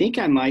 but I think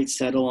I might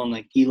settle on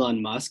like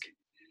Elon Musk.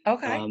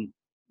 Okay.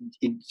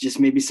 It just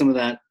maybe some of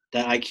that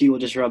IQ will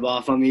just rub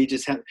off on me.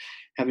 Just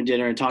having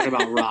dinner and talking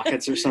about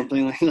rockets or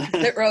something like that.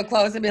 Sit real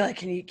close and be like,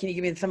 can you give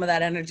me some of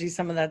that energy,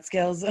 some of that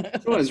skills? So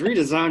I was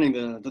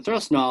redesigning the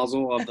thrust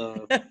nozzle of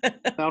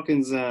the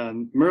Falcon's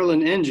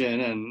Merlin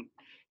engine and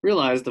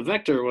realized the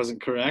vector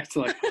wasn't correct.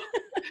 Like,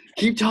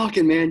 keep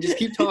talking, man. Just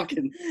keep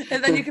talking.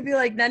 And then you could be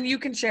like, then you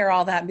can share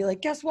all that and be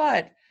like, guess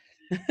what?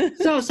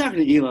 So I was talking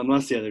to Elon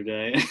Musk the other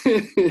day.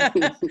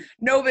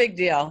 No big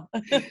deal.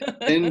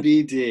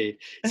 NBD.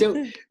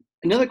 So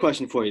another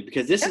question for you,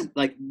 because this is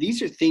like,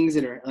 these are things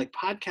that are like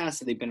podcasts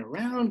that they've been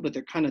around, but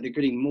they're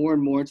getting more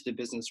and more to the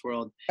business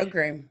world.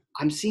 Agree.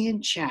 I'm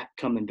seeing chat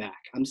coming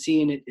back. I'm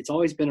seeing it. It's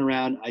always been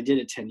around. I did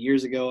it 10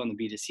 years ago on the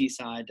B2C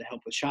side to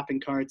help with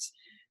shopping carts,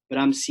 but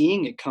I'm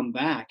seeing it come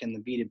back in the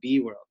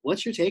B2B world.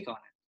 What's your take on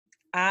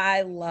it?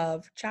 I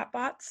love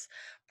chatbots.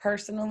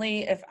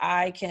 Personally, if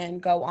I can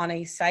go on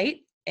a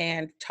site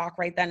and talk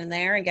right then and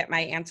there and get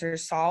my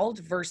answers solved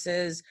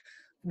versus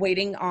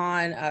waiting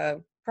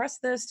on press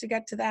this to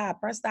get to that,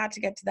 press that to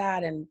get to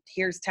that, and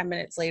here's 10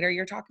 minutes later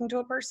you're talking to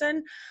a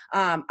person.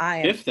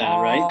 Right?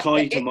 Call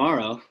you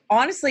tomorrow.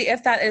 Honestly,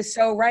 if that is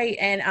so right.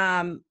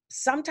 And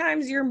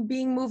sometimes you're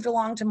being moved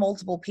along to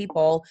multiple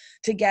people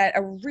to get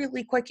a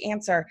really quick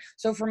answer.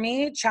 So for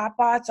me,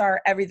 chatbots are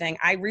everything.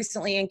 I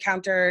recently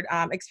encountered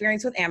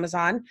experience with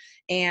Amazon,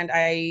 and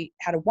I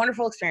had a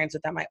wonderful experience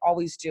with them. I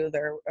always do.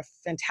 They're a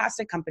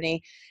fantastic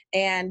company.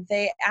 And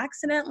they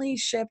accidentally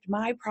shipped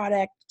my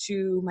product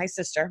to my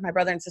sister. My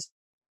brother and sister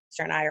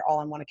and I are all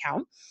on one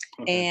account.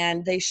 Okay.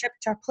 And they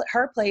shipped to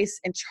her place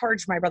and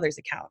charged my brother's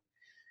account.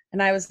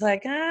 And I was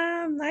like,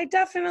 I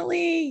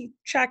definitely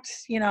checked,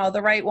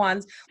 the right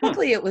ones.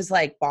 Luckily, it was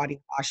like body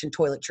wash and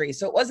toiletries,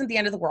 so it wasn't the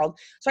end of the world.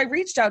 So I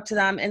reached out to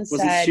them and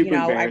said,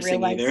 I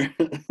realized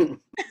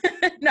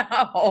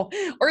no,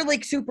 or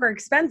like super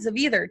expensive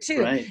either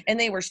too. Right. And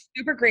they were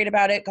super great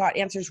about it, got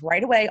answers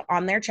right away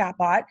on their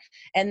chatbot.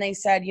 And they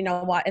said, you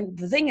know what? And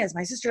the thing is,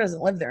 my sister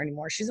doesn't live there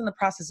anymore. She's in the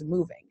process of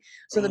moving.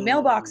 So the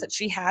mailbox that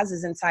she has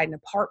is inside an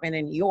apartment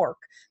in New York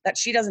that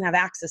she doesn't have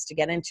access to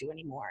get into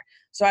anymore.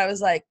 So I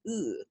was like,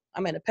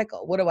 I'm in a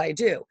pickle. What do I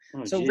do?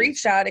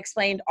 Reached out,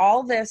 explained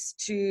all this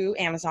to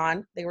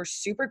Amazon. They were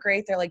super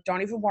great. They're like,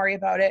 don't even worry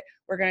about it.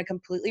 We're going to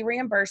completely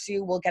reimburse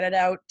you. We'll get it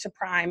out to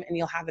Prime and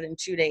you'll have it in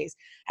 2 days.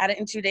 Had it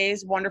in 2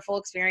 days. Wonderful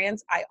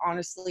experience. I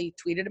honestly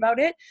tweeted about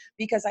it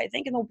because I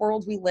think in the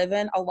world we live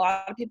in, a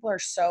lot of people are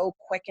so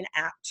quick and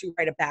apt to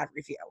write a bad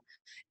review.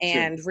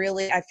 And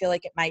really, I feel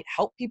like it might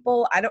help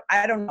people. I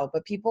don't know,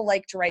 but people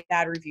like to write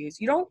bad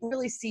reviews. You don't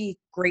really see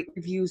great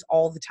reviews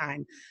all the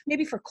time.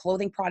 Maybe for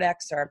clothing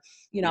products or,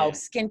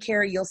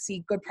 skincare, you'll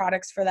see good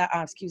products for that.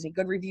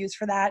 Good reviews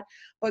for that.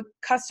 But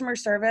customer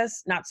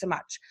service, not so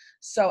much.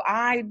 So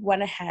I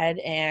went ahead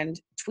and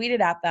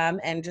tweeted at them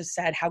and just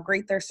said how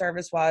great their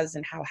service was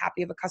and how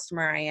happy of a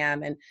customer I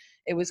am. And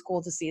it was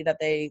cool to see that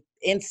they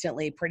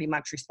instantly pretty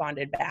much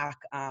responded back.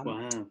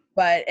 Wow.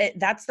 But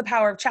that's the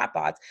power of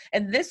chatbots.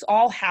 And this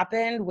all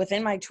happened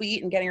within my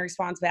tweet and getting a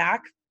response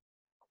back.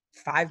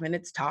 5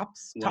 minutes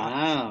tops.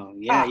 Wow.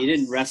 Yeah. Tops. You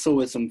didn't wrestle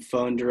with some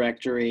phone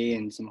directory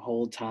and some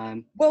hold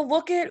time. Well,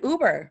 look at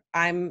Uber.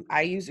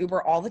 I use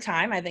Uber all the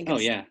time. I think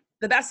it's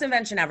the best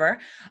invention ever.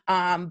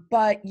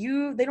 But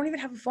they don't even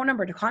have a phone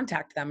number to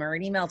contact them or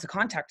an email to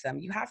contact them.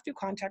 You have to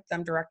contact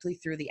them directly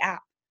through the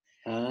app.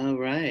 Oh,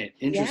 right.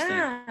 Interesting.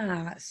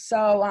 Yeah.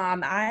 So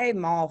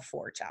I'm all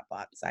for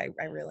chatbots. I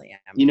really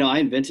am. I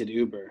invented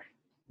Uber.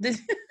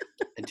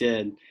 I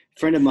did. A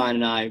friend of mine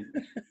and I,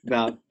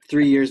 about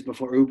 3 years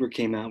before Uber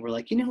came out, we're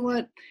like, you know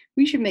what?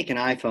 We should make an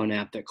iPhone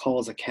app that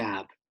calls a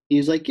cab. He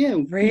was like, yeah,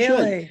 really? We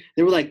should.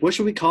 They were like, what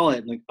should we call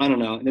it? Like, I don't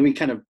know. And then we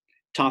kind of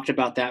talked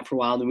about that for a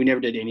while, and we never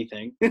did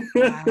anything.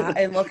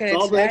 And look at it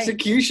all today.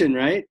 Execution,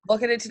 right?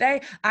 Look at it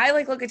today. I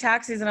look at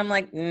taxis and I'm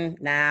like,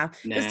 nah.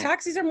 Because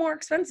taxis are more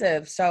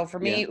expensive. So for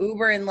me,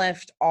 Uber and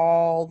Lyft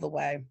all the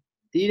way.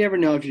 You never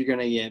know if you're going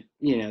to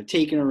get,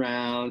 taken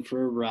around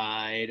for a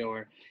ride,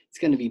 or it's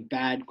going to be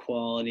bad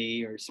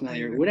quality or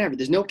smelly or whatever.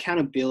 There's no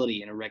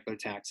accountability in a regular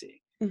taxi.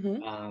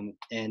 Mm-hmm.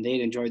 And they'd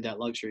enjoyed that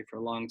luxury for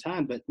a long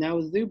time. But now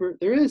with Uber,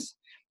 there is.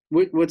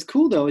 What's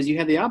cool, though, is you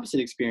have the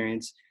opposite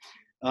experience.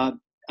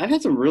 I've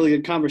had some really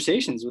good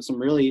conversations with some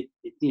really,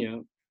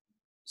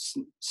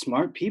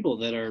 smart people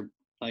that are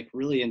like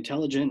really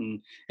intelligent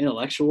and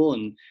intellectual,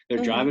 and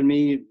they're driving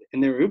me in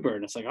their Uber,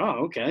 and it's like,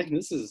 oh, okay,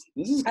 this is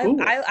cool.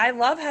 I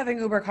love having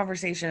Uber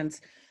conversations.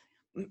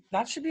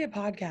 That should be a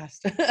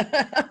podcast.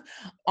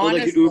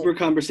 Like Uber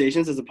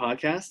conversations as a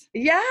podcast?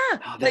 Yeah.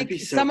 Oh, like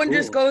so someone cool.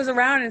 Just goes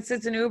around and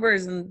sits in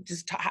Ubers and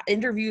just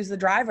interviews the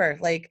driver.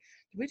 Like,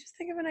 Did we just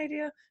think of an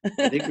idea?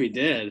 I think we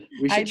did.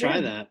 We I should try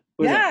did. that.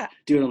 Yeah.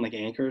 Do it on like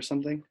Anchor or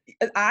something?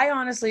 I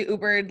honestly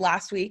Ubered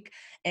last week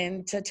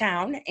into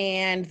town,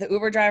 and the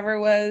Uber driver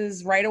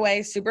was right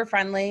away super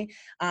friendly,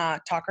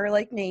 talker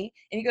like me.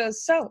 And he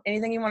goes, "So,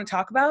 anything you want to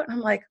talk about?" And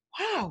I'm like,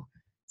 wow,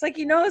 it's like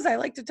he knows I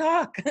like to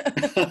talk.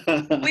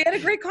 We had a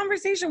great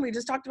conversation. We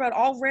just talked about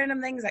all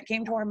random things that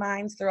came to our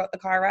minds throughout the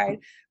car ride. It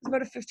was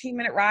about a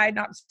 15-minute ride,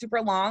 not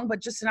super long,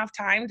 but just enough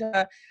time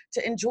to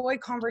enjoy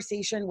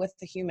conversation with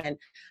the human.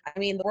 I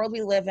mean, the world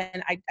we live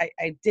in,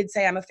 I did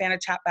say I'm a fan of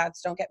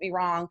chatbots, don't get me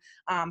wrong,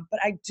 but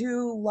I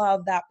do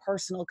love that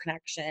personal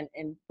connection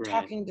and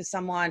talking to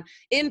someone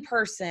in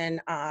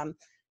person,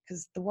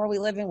 because the world we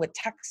live in with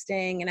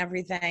texting and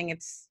everything,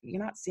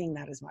 you're not seeing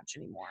that as much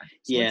anymore.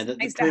 So Yeah, it's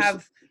nice to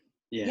have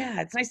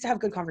it's nice to have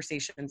good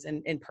conversations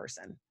in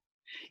person.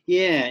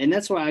 Yeah, and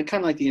that's why I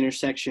kind of like the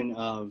intersection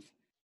of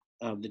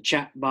the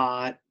chat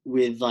bot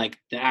with like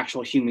the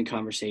actual human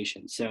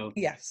conversation. So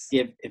Yes.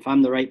 if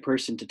I'm the right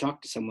person to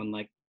talk to someone,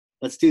 like,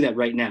 let's do that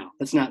right now.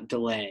 Let's not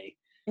delay.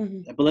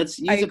 But let's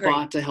use a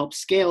bot to help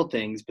scale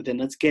things. But then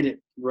let's get it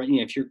right. You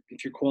know, if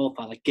you're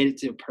qualified, like get it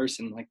to a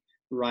person like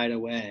right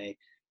away.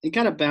 And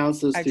kind of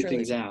balance those two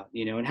things out,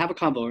 you know, and have a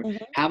combo.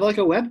 Have like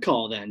a web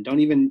call. Then don't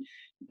even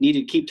need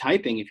to keep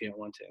typing if you don't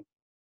want to.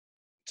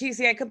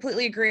 Casey, I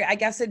completely agree. I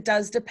guess it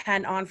does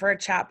depend on, for a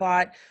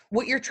chatbot,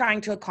 what you're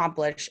trying to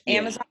accomplish. Yeah.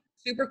 Amazon,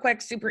 super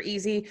quick, super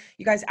easy.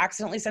 You guys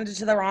accidentally sent it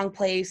to the wrong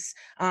place.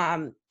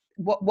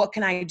 What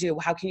can I do?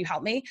 How can you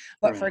help me?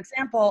 But for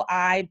example,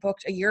 I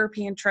booked a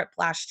European trip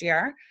last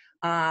year.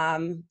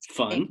 Fun.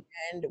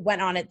 And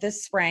went on it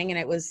this spring, and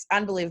it was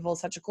unbelievable.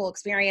 Such a cool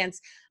experience.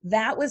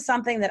 That was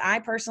something that I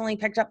personally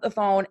picked up the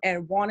phone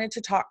and wanted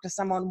to talk to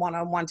someone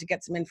one-on-one to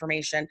get some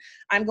information.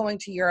 I'm going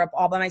to Europe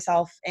all by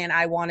myself, and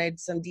I wanted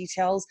some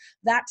details.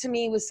 That to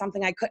me was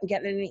something I couldn't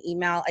get in an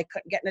email. I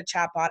couldn't get in a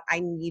chatbot. I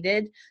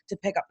needed to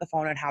pick up the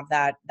phone and have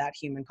that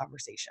human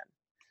conversation.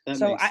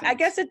 So I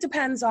guess it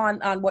depends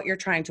on what you're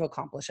trying to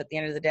accomplish at the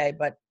end of the day,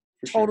 but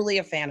totally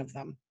a fan of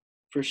them.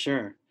 For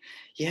sure.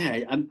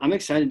 Yeah, I'm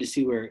excited to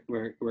see where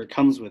it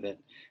comes with it,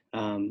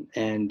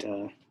 and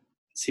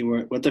see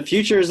what the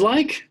future is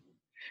like.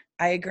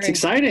 I agree. It's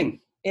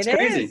exciting. It's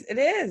crazy. It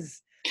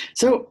is.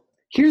 So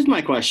here's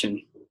my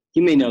question.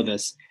 You may know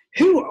this.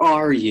 Who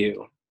are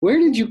you? Where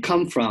did you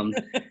come from?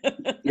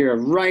 You're a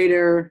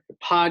writer,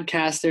 a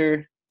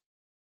podcaster.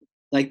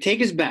 Like,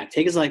 take us back.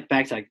 Take us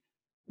back to like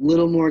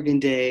Little Morgan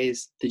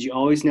days. Did you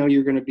always know you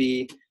were going to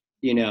be,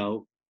 you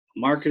know, a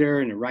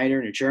marketer and a writer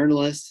and a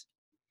journalist?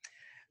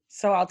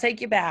 So I'll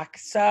take you back.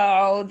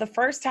 So the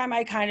first time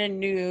I kind of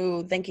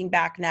knew, thinking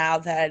back now,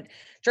 that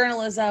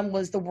journalism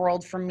was the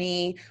world for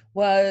me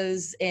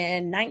was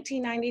in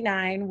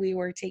 1999. We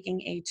were taking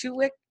a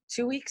two-week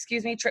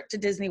trip to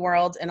Disney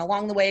World. And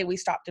along the way, we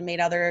stopped and made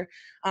other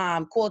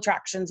cool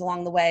attractions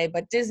along the way.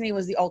 But Disney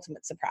was the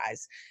ultimate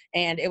surprise.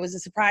 And it was a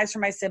surprise for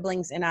my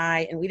siblings and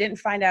I. And we didn't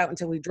find out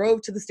until we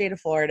drove to the state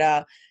of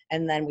Florida.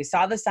 And then we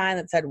saw the sign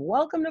that said,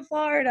 "Welcome to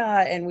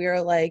Florida." And we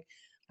were like,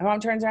 my mom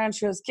turns around,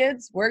 she goes,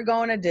 "Kids, we're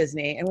going to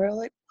Disney." And we were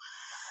like,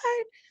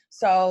 what?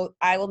 So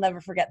I will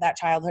never forget that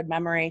childhood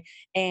memory.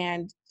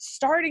 And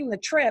starting the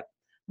trip,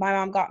 my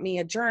mom got me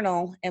a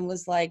journal and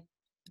was like,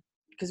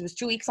 because it was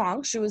 2 weeks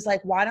long, she was like,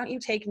 "Why don't you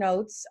take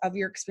notes of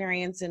your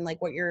experience and like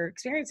what you're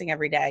experiencing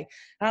every day?"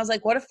 And I was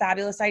like, what a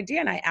fabulous idea.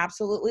 And I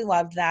absolutely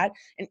loved that.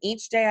 And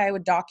each day I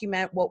would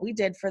document what we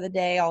did for the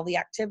day, all the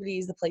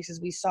activities, the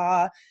places we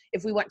saw.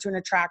 If we went to an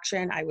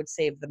attraction, I would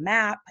save the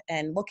map.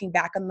 And looking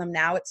back on them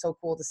now, it's so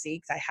cool to see,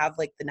 because I have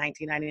like the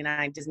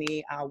 1999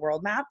 Disney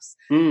World maps.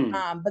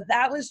 But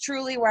that was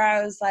truly where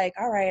I was like,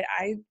 all right,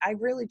 I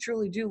really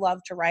truly do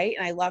love to write,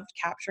 and I loved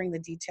capturing the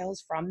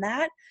details from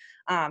that.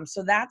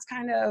 So that's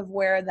kind of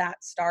where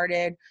that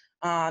started.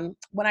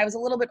 When I was a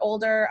little bit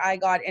older, I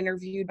got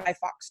interviewed by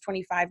Fox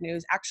 25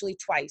 News, actually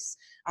twice.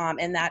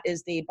 And that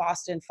is the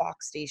Boston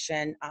Fox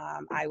station.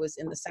 I was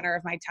in the center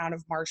of my town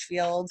of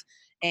Marshfield,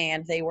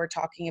 and they were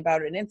talking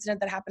about an incident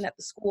that happened at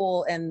the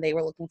school, and they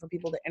were looking for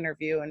people to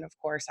interview. And of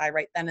course, I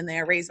right then and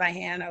there raised my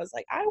hand. I was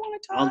like, I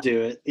want to talk. I'll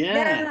do it.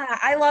 Yeah,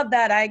 I love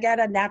that. I get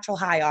a natural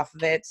high off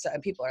of it. So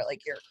people are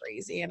like, "You're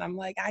crazy." And I'm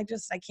like, I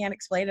can't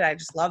explain it. I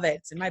just love it.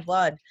 It's in my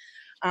blood.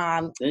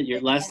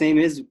 Your last name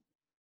is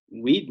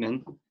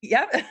Wiedmann.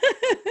 Yep.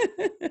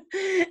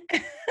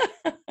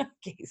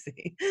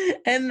 Casey.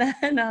 And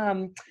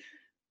then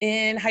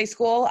in high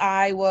school,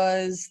 I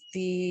was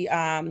the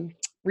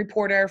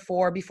reporter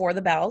for Before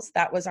the Bells.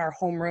 That was our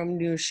homeroom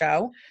news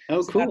show.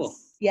 Oh, so cool.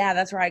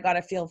 That's where I got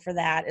a feel for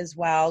that as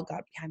well.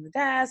 Got behind the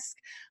desk,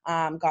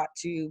 got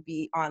to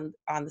be on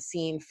the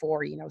scene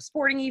for,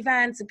 sporting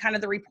events, and kind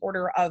of the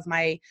reporter of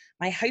my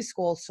high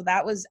school. So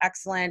that was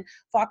excellent.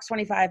 Fox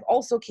 25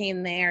 also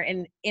came there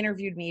and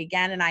interviewed me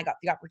again, and I got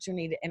the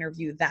opportunity to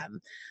interview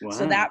them. Wow.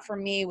 So that for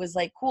me was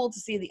like cool to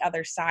see the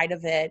other side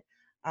of it.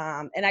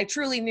 And I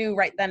truly knew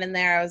right then and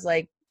there, I was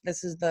like,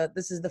 this is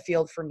the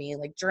field for me,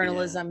 like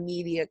journalism,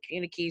 media,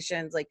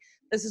 communications, like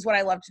this is what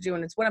I love to do,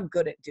 and it's what I'm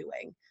good at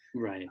doing.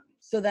 Right.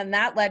 So then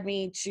that led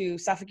me to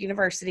Suffolk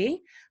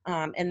University,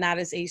 and that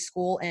is a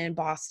school in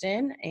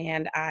Boston,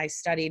 and I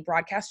studied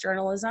broadcast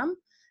journalism.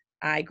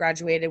 I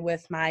graduated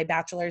with my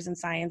bachelor's in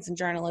science and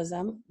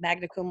journalism,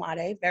 magna cum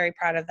laude, very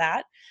proud of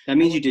that. That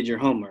means you did your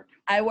homework.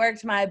 I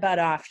worked my butt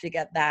off to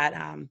get that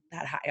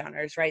high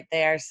honors right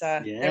there.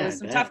 So there was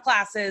some tough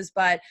classes,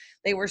 but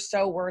they were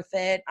so worth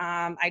it.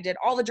 I did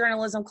all the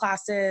journalism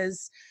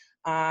classes.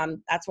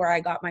 That's where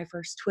I got my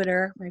first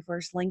Twitter, my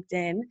first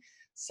LinkedIn.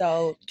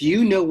 So do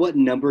you know what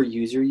number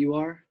user you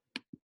are?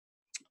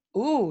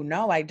 Ooh,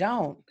 no, I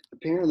don't.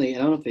 Apparently, I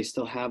don't know if they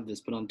still have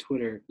this, but on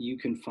Twitter, you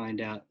can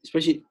find out,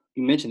 especially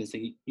you mentioned this,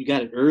 like you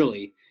got it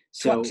early.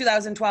 So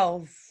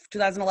 2012,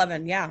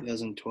 2011, yeah.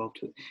 2012.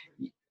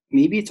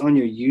 Maybe it's on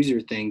your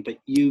user thing, but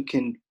you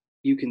can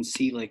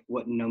see like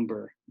what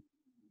number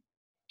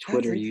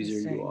Twitter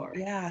user you are.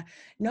 Yeah.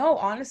 No,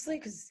 honestly,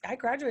 because I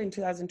graduated in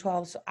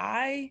 2012, so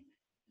I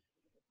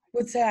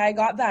would say I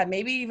got that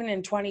maybe even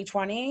in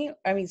 2020.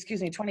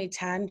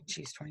 2010.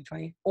 Geez,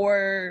 2020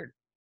 or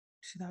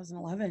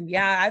 2011.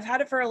 Yeah, I've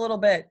had it for a little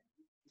bit.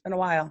 It's been a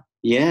while.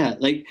 Yeah,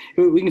 like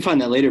we can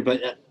find that later,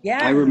 but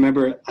I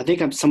remember, I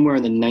think I'm somewhere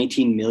in the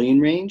 19 million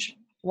range.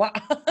 Wow.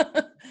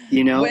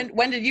 You know,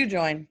 when did you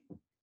join?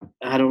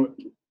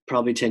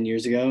 Probably 10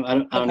 years ago. I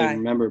don't even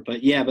remember, but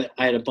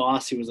I had a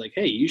boss who was like,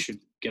 "Hey, you should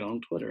get on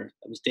Twitter."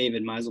 That was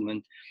David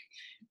Meiselman,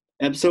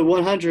 episode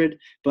 100.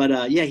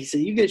 But he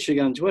said, "You guys should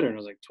get on Twitter." And I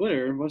was like,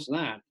 "Twitter? What's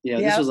that?"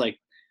 This was like,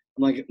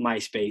 I'm like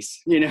MySpace,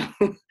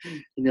 and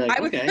you're like,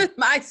 okay.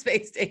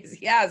 MySpace days.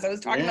 Yes. I was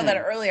talking about that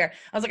earlier.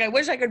 I was like, I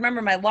wish I could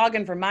remember my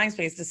login for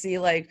MySpace to see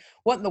like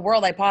what in the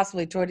world I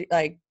possibly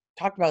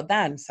talked about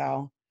then.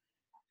 So.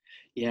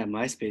 Yeah.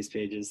 MySpace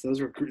pages. Those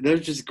were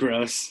just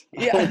gross.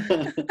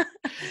 Yeah.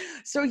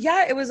 So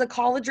it was a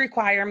college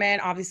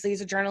requirement, obviously,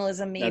 as a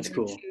journalism major. That's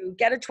cool. To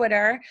get a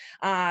Twitter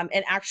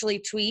and actually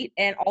tweet,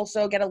 and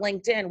also get a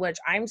LinkedIn, which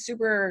I'm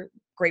super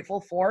grateful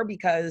for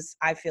because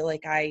I feel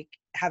like I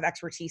have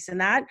expertise in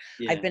that.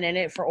 Yeah. I've been in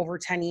it for over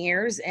 10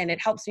 years, and it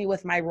helps me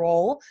with my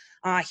role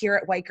here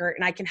at Weichert,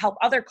 and I can help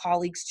other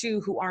colleagues too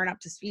who aren't up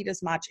to speed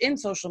as much in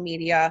social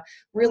media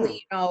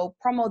really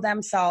promote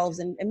themselves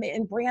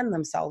and brand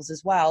themselves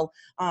as well.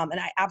 And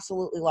I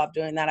absolutely love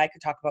doing that. I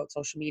could talk about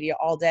social media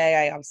all day.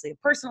 I obviously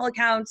have personal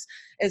accounts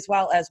as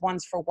well as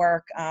ones for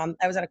work.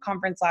 I was at a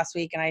conference last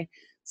week, and I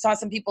saw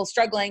some people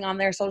struggling on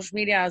their social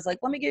media. I was like,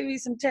 let me give you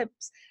some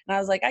tips. And I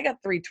was like, I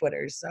got 3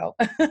 Twitters. So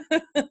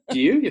do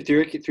you have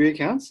three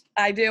accounts?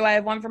 I do. I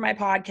have one for my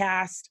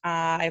podcast.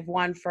 I have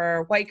one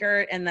for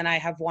Weichert, and then I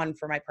have one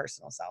for my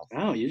personal self.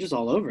 Oh, you're just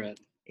all over it.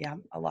 Yeah,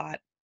 a lot.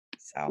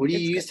 So what do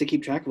you use to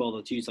keep track of all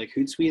those? Do you use like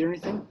Hootsuite or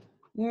anything?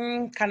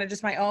 Kind of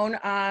just my own.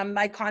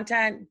 My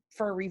content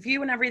for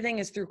review and everything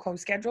is through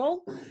CoSchedule.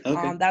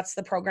 Okay. That's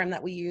the program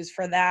that we use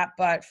for that.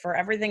 But for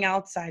everything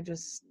else, I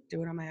just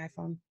do it on my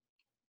iPhone.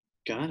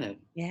 Got it.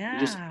 Yeah.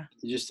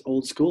 You're just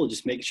old school.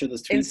 Just making sure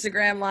those tweets.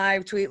 Instagram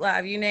Live, Tweet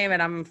Live, you name it.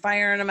 I'm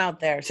firing them out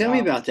there. Tell me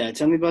about that.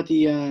 Tell me about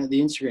the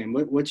Instagram.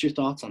 What's your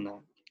thoughts on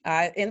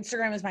that?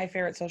 Instagram is my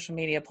favorite social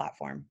media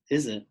platform.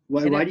 Is it?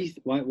 Why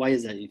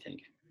is that, you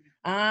think?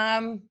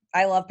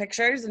 I love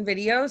pictures and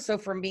videos. So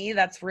for me,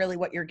 that's really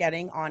what you're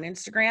getting on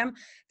Instagram.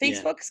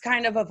 Facebook's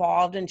kind of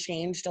evolved and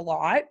changed a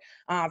lot.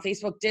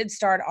 Facebook did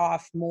start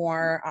off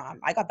more,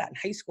 I got that in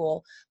high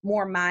school,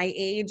 more my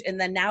age. And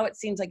then now it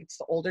seems like it's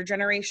the older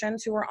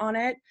generations who are on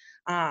it.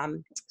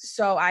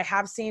 So I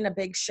have seen a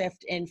big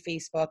shift in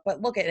Facebook,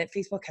 but look at it.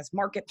 Facebook has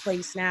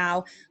Marketplace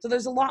now. So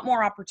there's a lot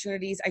more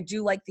opportunities. I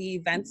do like the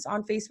events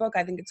on Facebook.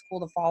 I think it's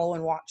cool to follow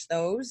and watch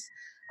those.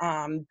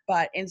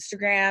 But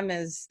Instagram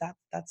is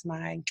that's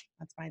my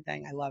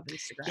thing. I love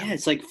Instagram. Yeah,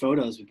 it's like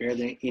photos with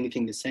barely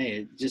anything to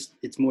say.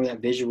 It's more that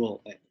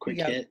visual, like quick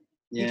hit.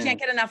 Yeah. You can't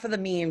get enough of the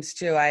memes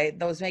too.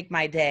 Those make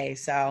my day.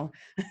 So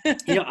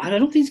I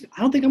don't think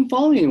I'm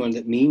following anyone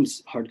that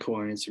memes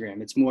hardcore on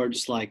Instagram. It's more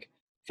just like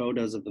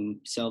photos of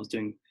themselves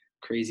doing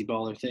crazy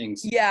baller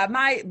things. Yeah,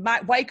 my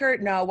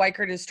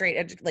Weichert is straight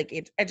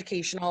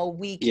educational.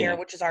 We Care,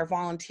 which is our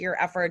volunteer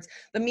efforts.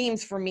 The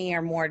memes for me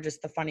are more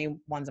just the funny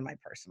ones on my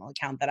personal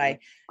account that I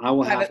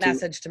will private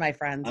message to my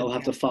friends. I will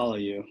have to follow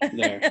you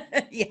there.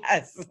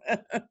 Yes,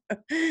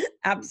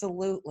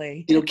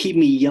 absolutely. It'll keep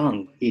me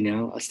young,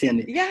 I'll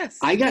stand it. Yes.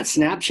 I got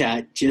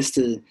Snapchat just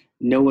to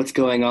know what's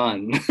going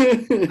on.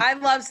 I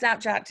love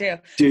Snapchat too.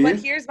 But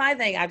here's my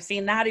thing. I've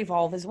seen that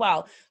evolve as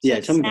well.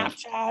 So tell me about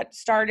it. Snapchat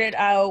started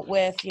out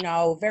with,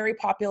 very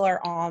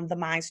popular on the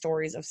My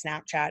Stories of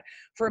Snapchat.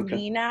 For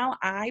me now,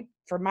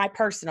 for my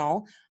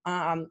personal,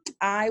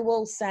 I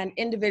will send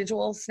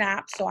individual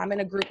snaps. So I'm in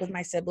a group with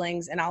my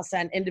siblings and I'll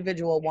send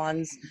individual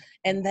ones.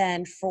 And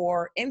then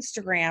for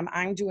Instagram,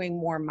 I'm doing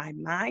more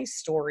my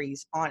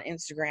stories on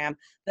Instagram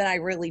than I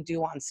really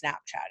do on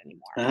Snapchat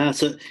anymore.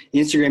 So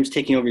Instagram's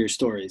taking over your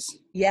stories.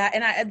 Yeah.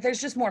 And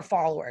there's just more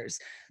followers.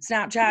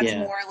 Snapchat's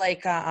more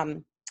like,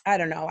 I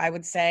don't know, I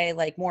would say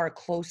like more a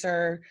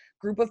closer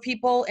group of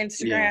people.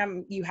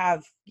 Instagram, you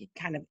have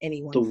kind of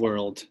anyone. The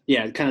world.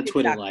 Yeah. Kind of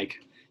Twitter-like.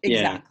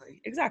 Exactly.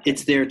 Exactly.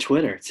 It's their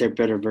Twitter. It's their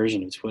better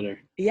version of Twitter.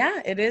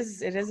 Yeah, it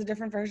is. It is a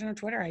different version of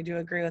Twitter. I do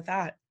agree with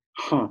that.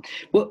 Huh.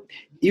 Well,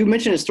 you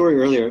mentioned a story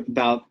earlier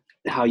about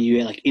how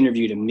you like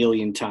interviewed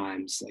 1,000,000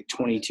 times, like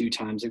 22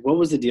 times. Like, what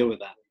was the deal with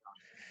that?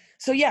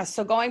 So yes,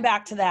 so going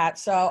back to that.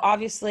 So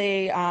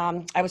obviously,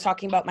 I was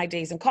talking about my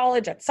days in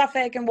college at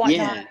Suffolk and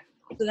whatnot. Yeah.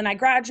 So then I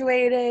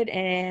graduated,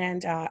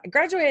 and I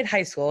graduated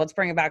high school. Let's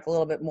bring it back a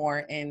little bit more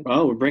in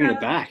Oh, we're bringing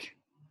it back.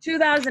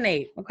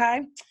 2008.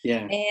 Okay.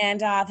 Yeah. And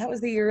that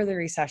was the year of the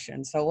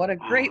recession. So what a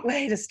great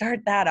way to start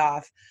that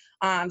off.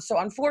 So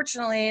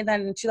unfortunately,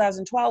 then in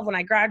 2012, when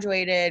I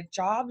graduated,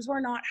 jobs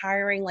were not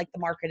hiring like the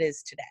market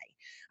is today.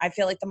 I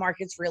feel like the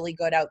market's really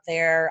good out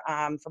there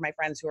for my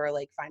friends who are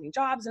like finding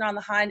jobs and on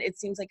the hunt. It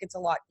seems like it's a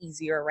lot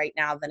easier right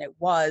now than it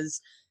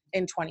was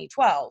in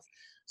 2012.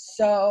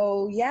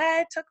 So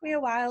yeah, it took me a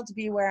while to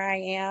be where I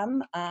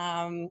am.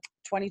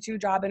 22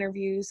 job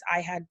interviews.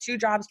 I had 2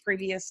 jobs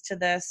previous to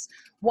this,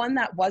 one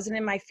that wasn't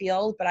in my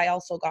field, but I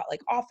also got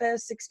like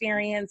office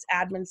experience,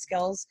 admin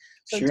skills.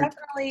 So Sure.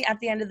 definitely at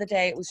the end of the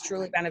day, it was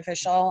truly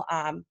beneficial.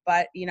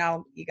 But you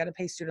know, you got to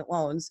pay student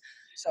loans.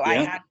 So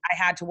Yeah. I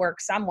had to work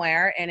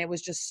somewhere, and it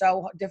was just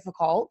so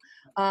difficult.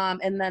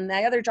 And then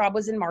the other job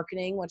was in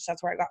marketing, which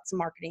that's where I got some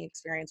marketing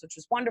experience, which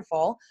was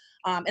wonderful.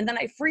 And then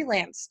I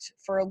freelanced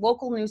for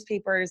local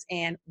newspapers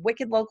and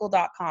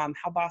wickedlocal.com.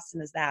 How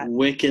Boston is that?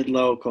 Wicked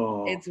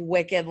Local. It's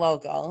wicked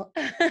local.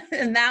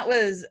 And that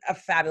was a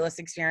fabulous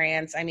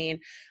experience. I mean,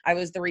 I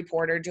was the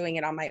reporter doing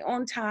it on my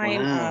own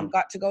time, Wow.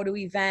 got to go to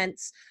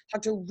events,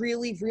 talk to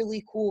really,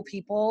 really cool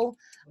people,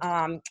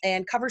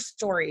 and cover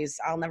stories.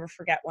 I'll never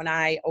forget when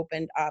I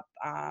opened up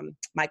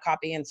my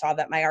copy and saw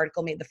that my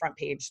article made the front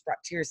page,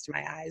 brought tears to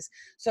my eyes.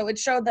 So it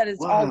showed that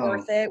it's all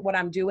worth it, what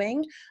I'm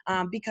doing,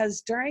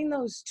 because during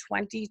those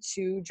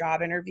 22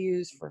 job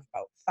interviews for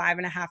about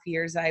 5.5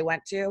 years that I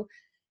went to,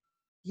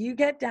 you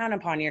get down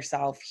upon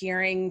yourself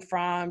hearing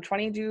from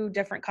 22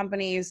 different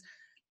companies,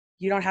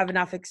 you don't have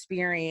enough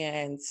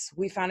experience.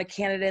 We found a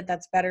candidate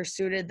that's better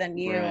suited than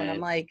you. Right. And I'm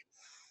like,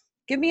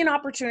 give me an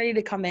opportunity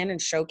to come in and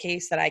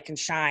showcase that I can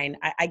shine.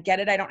 I get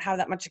it. I don't have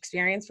that much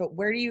experience, but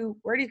where do you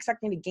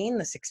expect me to gain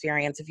this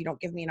experience if you don't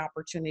give me an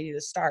opportunity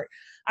to start?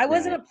 I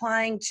wasn't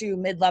applying to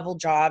mid-level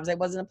jobs. I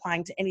wasn't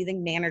applying to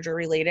anything manager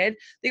related.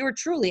 They were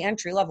truly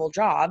entry-level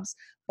jobs.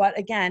 But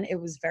again,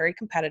 it was very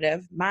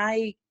competitive.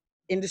 My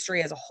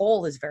industry as a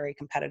whole is very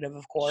competitive,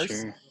 of course.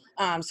 Sure.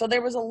 So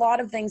there was a lot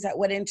of things that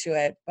went into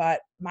it, but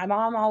my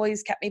mom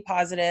always kept me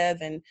positive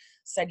and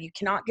said, you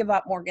cannot give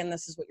up, Morgan.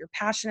 This is what you're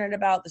passionate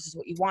about. This is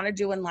what you want to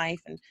do in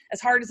life. And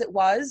as hard as it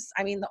was,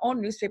 I mean, the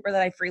own newspaper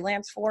that I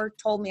freelanced for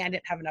told me I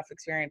didn't have enough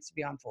experience to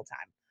be on full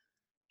time.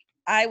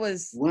 That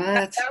was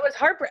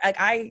heartbreaking.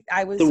 Like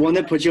I was the one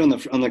that put you on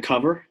the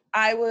cover.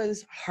 I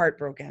was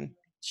heartbroken.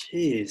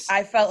 Jeez.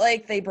 I felt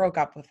like they broke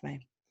up with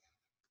me.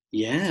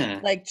 Yeah.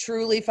 Like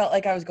truly felt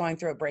like I was going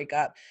through a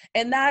breakup.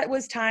 And that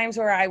was times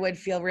where I would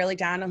feel really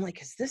down. I'm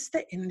like, is this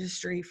the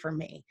industry for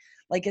me?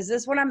 Like, is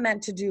this what I'm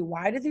meant to do?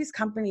 Why do these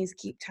companies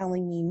keep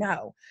telling me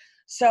no?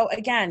 So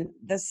again,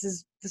 this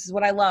is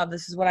what I love.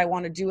 This is what I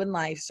want to do in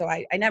life. So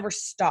I never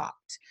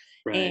stopped.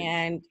 Right.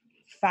 And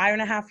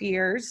 5.5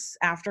 years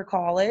after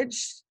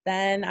college,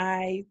 then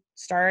I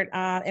start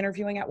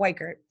interviewing at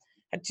Weichert.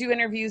 Had 2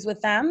 interviews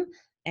with them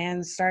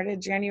and started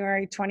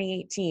January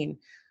 2018.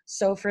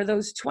 So for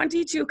those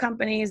 22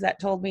 companies that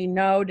told me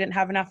no, didn't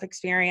have enough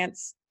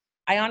experience,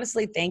 I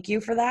honestly thank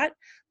you for that,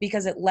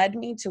 because it led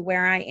me to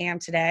where I am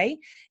today.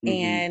 Mm-hmm.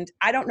 And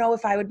I don't know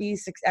if I would be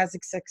as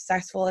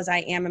successful as I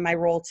am in my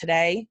role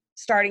today,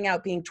 starting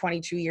out being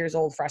 22 years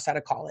old, fresh out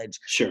of college.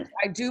 Sure.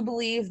 I do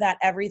believe that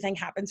everything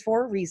happens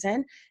for a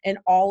reason. And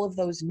all of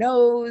those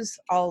no's,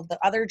 all of the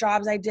other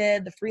jobs I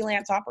did, the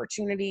freelance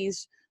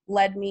opportunities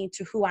led me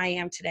to who I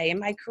am today in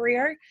my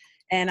career.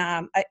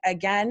 And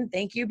again,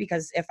 thank you,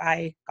 because if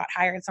I got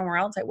hired somewhere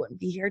else, I wouldn't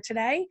be here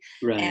today.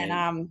 Right.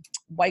 And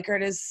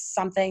Weichert is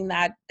something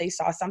that they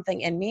saw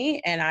something in me,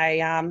 and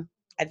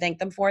I thank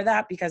them for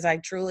that, because I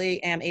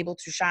truly am able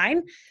to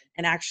shine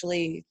and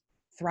actually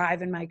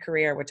thrive in my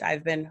career, which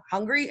I've been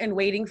hungry and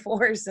waiting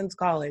for since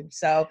college.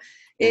 So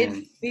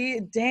it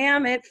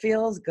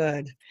feels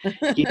good.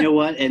 You know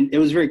what? And it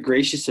was very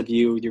gracious of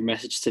you, your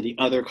message to the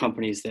other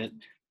companies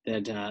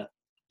that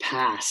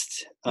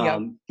passed.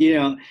 Yep. You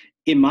know,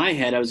 in my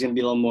head, I was going to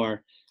be a little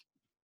more,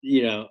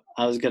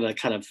 I was going to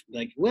kind of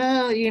like,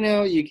 well, you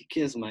could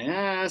kiss my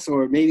ass,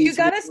 or maybe you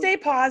got to stay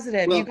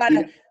positive. Well, you got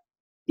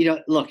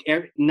to, look,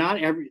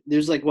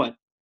 there's like what,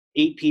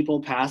 8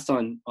 people passed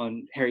on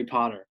Harry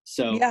Potter.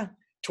 So yeah.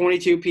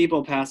 22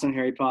 people passed on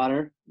Harry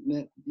Potter,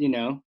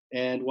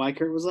 and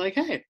Weichert was like,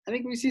 hey, I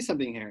think we see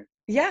something here.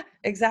 Yeah,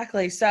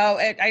 exactly. So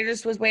I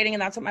just was waiting,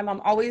 and that's what my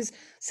mom always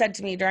said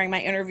to me during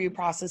my interview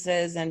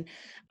processes. And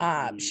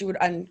I'm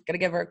going to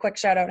give her a quick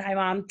shout out. Hi,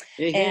 Mom.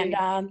 Hey.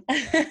 And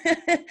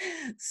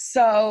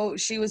so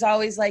she was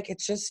always like,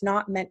 it's just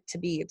not meant to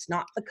be. It's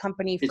not the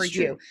company for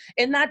you. True.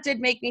 And that did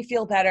make me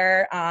feel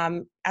better.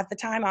 At the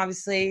time,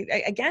 obviously,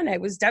 again,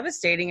 it was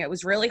devastating. It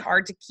was really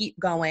hard to keep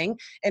going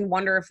and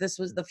wonder if this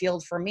was the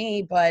field for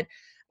me. But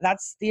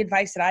that's the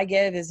advice that I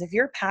give is if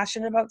you're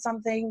passionate about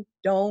something,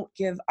 don't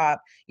give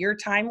up. Your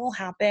time will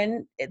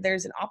happen.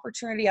 There's an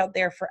opportunity out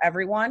there for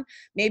everyone.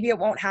 Maybe it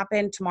won't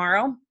happen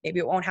tomorrow. Maybe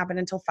it won't happen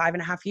until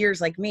 5.5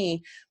 years like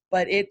me,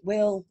 but it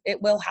will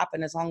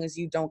happen as long as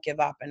you don't give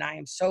up. And I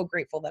am so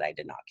grateful that I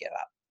did not give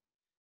up.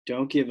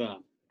 Don't give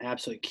up.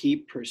 Absolutely.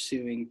 Keep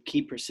pursuing,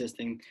 keep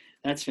persisting.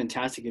 That's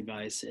fantastic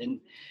advice. And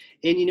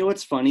you know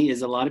what's funny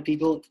is a lot of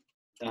people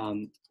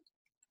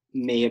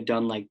may have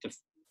done like the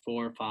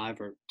 4 or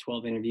 5 or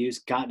 12 interviews,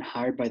 gotten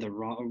hired by the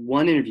wrong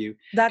one interview,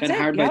 That's got it.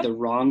 hired by the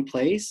wrong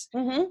place,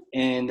 Mm-hmm.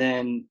 and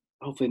then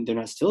hopefully they're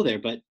not still there,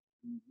 but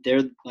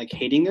they're like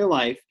hating their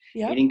life,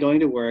 Yep. hating going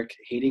to work,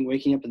 hating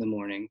waking up in the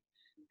morning,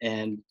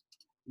 and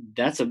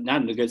that's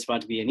not a good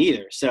spot to be in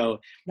either. So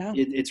No.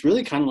 it's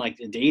really kind of like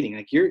dating.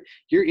 Like you're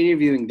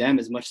interviewing them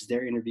as much as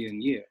they're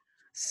interviewing you.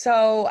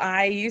 So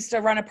I used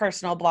to run a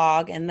personal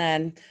blog, and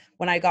then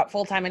when I got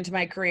full-time into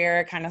my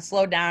career, it kind of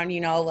slowed down,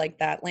 like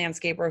that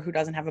landscaper who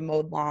doesn't have a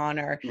mowed lawn,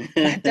 or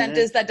that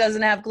dentist that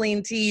doesn't have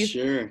clean teeth.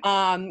 Sure.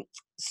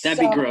 That'd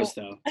be gross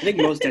though. I think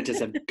most dentists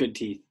have good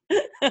teeth.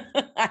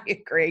 I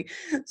agree.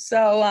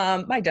 So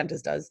my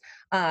dentist does.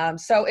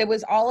 So it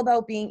was all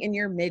about being in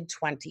your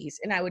mid-20s,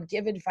 and I would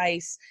give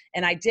advice.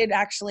 And I did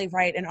actually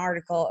write an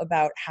article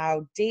about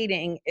how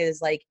dating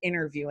is like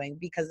interviewing,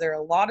 because there are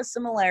a lot of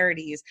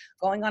similarities.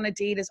 Going on a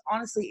date is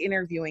honestly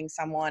interviewing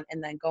someone,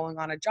 and then going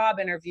on a job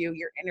interview,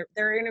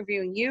 they're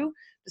interviewing you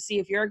to see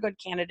if you're a good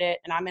candidate,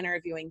 and I'm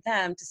interviewing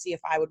them to see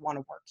if I would want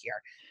to work here.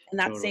 And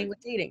that's Totally. same with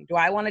dating. Do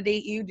I want to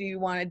date you? Do you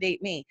want to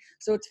date me?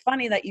 So it's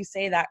funny that you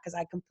say that, because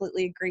I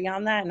completely agree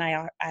on that. And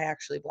I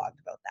actually blogged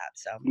about that.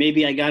 So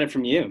maybe I got it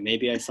from you.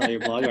 Maybe I saw your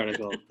blog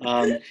article.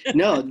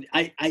 No,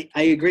 I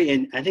agree.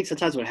 And I think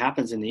sometimes what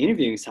happens in the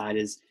interviewing side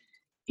is,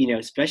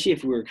 especially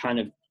if we're kind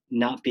of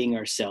not being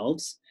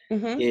ourselves,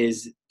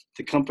 is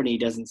the company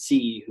doesn't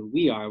see who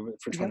we are if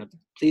we're trying to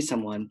please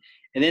someone.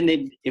 And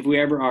then if we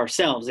ever are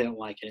ourselves, they don't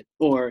like it.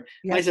 Or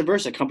vice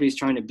versa, companies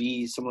trying to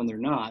be someone they're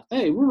not.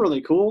 Hey, we're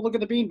really cool. Look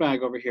at the beanbag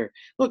over here.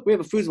 Look, we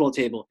have a foosball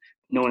table.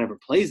 No one ever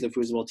plays the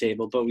foosball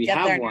table, but we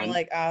have one.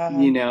 Like,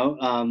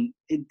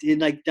 it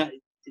like that.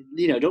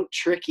 Don't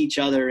trick each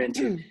other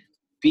into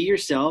be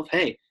yourself.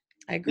 Hey,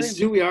 I agree. This is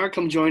who we are.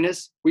 Come join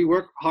us. We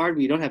work hard.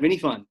 We don't have any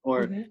fun,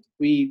 or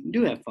we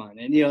do have fun.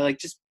 And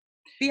just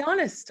be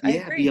honest. I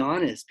agree. Be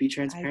honest. Be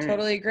transparent. I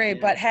totally agree. Yeah.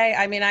 But hey,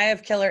 I mean, I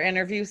have killer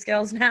interview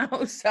skills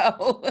now.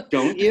 So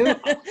don't you?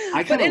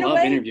 I kind of love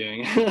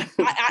interviewing.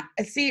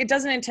 I see. It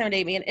doesn't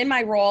intimidate me, and in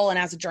my role and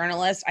as a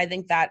journalist, I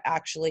think that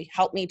actually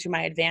helped me to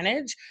my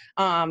advantage,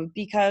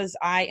 because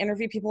I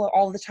interview people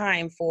all the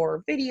time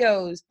for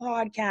videos,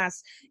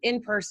 podcasts,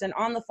 in person,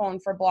 on the phone,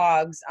 for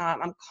blogs.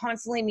 I'm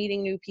constantly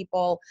meeting new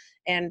people,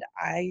 and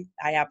I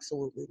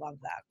absolutely love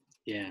that.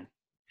 Yeah,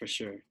 for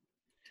sure.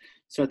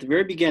 So at the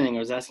very beginning, I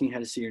was asking you how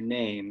to say your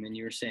name, and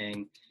you were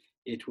saying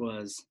it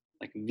was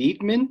like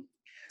Wiedmann?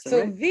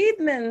 So right?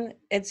 Wiedmann,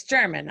 it's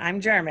German.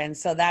 I'm German.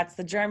 So that's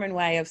the German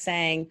way of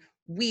saying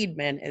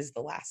Wiedmann is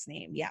the last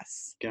name.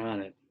 Yes. Got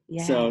it.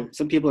 Yeah. So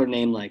some people are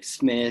named like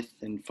Smith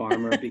and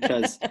Farmer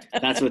because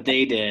that's what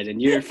they did.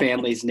 And your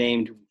family's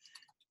named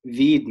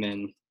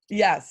Wiedmann.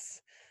 Yes.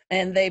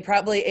 And they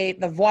probably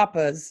ate the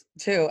Whoppers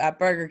too at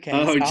Burger King.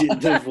 Oh,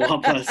 the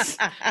Whoppers.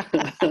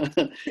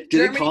 Do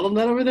they call them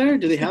that over there?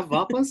 Do they have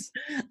Whoppers?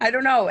 I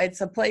don't know.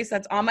 It's a place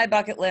that's on my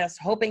bucket list,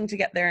 hoping to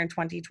get there in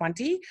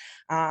 2020.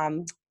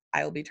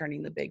 I will be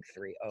turning the big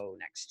 3-0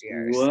 next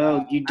year. Whoa,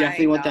 so you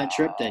definitely want that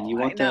trip then. You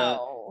want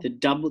the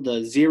double,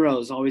 the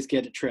zeros always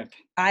get a trip.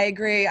 I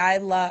agree.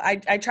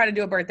 I try to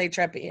do a birthday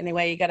trip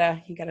anyway. You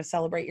gotta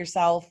celebrate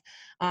yourself.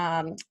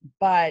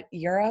 But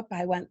Europe,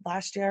 I went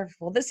this year,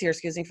 for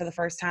the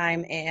first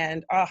time.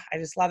 And I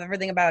just love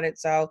everything about it.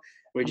 So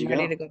I'm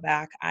ready to go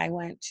back. I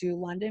went to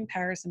London,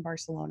 Paris, and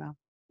Barcelona.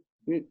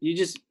 You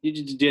just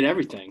did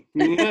everything.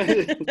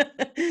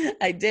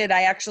 I did.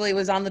 I actually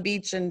was on the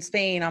beach in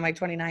Spain on my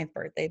 29th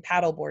birthday,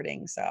 paddle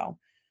boarding. So.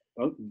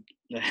 Oh,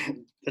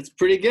 that's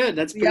pretty good.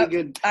 That's pretty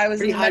good. I was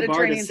pretty in the high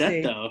bar to Mediterranean set,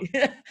 Sea. though.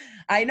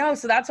 I know.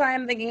 So that's why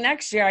I'm thinking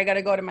next year I got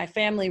to go to my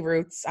family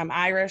roots. I'm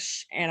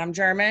Irish and I'm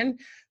German.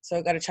 So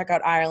I got to check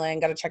out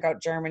Ireland, got to check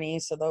out Germany.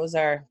 So those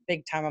are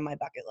big time on my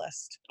bucket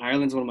list.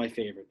 Ireland's one of my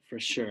favorite, for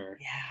sure.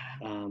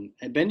 Yeah.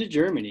 I've been to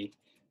Germany.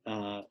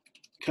 Do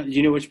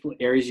you know which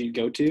areas you'd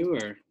go to,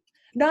 or?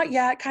 Not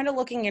yet. Kind of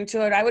looking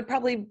into it. I would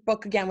probably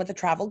book again with a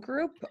travel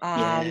group.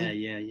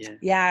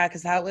 Yeah,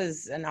 because that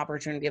was an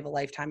opportunity of a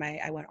lifetime.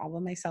 I went all by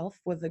myself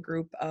with a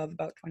group of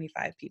about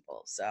 25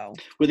 people. So.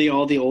 Were they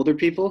all the older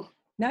people?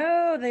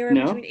 No, they were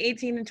between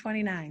 18 and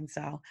 29.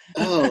 So.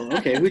 Oh,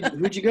 okay.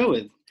 Who'd you go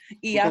with?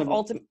 EF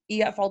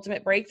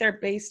Ultimate Break. They're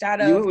based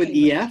out of. You went with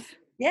EF?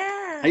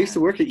 Yeah. I used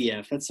to work at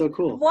EF. That's so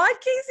cool. What,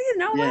 Casey?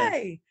 No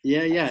way.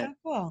 Yeah. That's so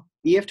cool.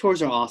 EF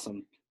tours are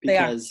awesome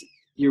because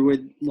you're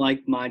with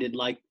like-minded,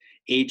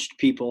 aged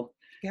people.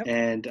 Yep.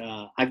 And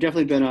I've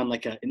definitely been on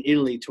like an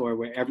Italy tour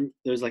where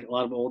there's like a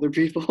lot of older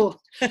people.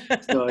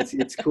 So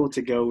it's cool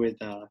to go with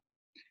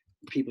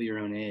people your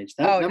own age.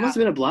 That must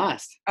have been a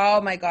blast. Oh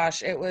my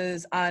gosh, it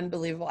was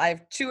unbelievable. I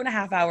have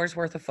 2.5 hours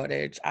worth of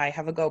footage. I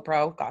have a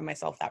GoPro, got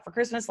myself that for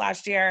Christmas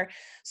last year.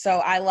 So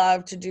I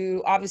love to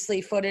do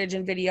obviously footage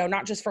and video,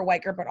 not just for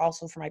White Girl, but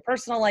also for my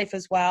personal life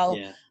as well.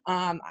 Yeah.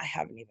 I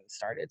haven't even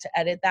started to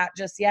edit that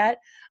just yet.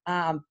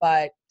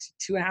 But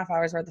 2.5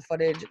 hours worth of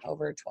footage and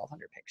over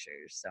 1,200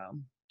 pictures. So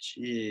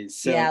jeez.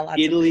 So yeah,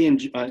 Italy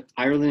and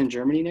Ireland and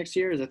Germany next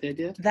year, is that the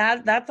idea?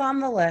 That's on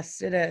the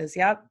list. It is.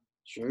 Yep.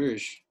 Sure.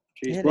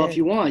 Well, if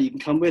you want, you can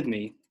come with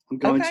me. I'm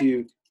going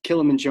to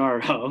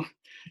Kilimanjaro.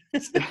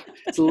 It's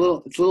a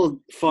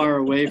little far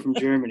away from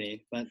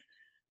Germany, but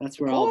that's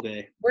where I'll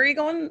be. Where are you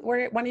going?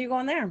 When are you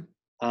going there?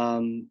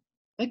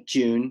 Like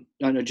June.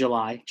 No,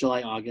 July,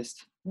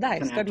 August.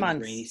 Nice, good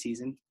months. Rainy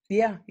season.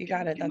 Yeah, you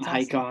got it. That's awesome.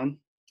 Hike on.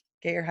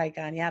 Get your hike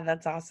on. Yeah,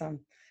 that's awesome.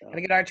 Gotta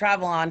get our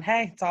travel on.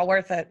 Hey, it's all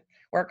worth it.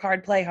 Work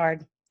hard, play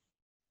hard.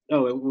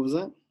 Oh, what was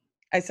that?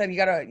 I said you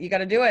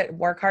gotta do it.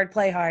 Work hard,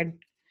 play hard.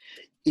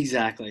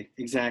 Exactly.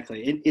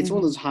 It's one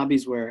of those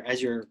hobbies where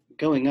as you're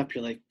going up,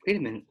 you're like, wait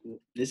a minute,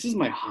 this is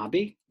my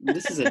hobby?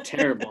 This is a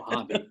terrible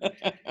hobby.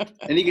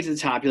 And you get to the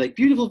top, you're like,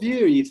 beautiful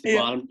view. You get to the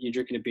bottom, you're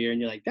drinking a beer, and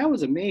you're like, that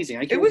was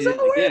amazing. It was all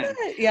worth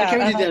it. Yeah. I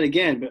can't do that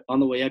again. But on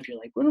the way up, you're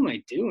like, what am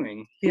I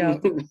doing? Yeah.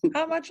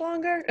 How much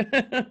longer?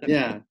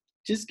 Yeah.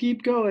 Just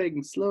keep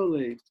going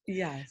slowly.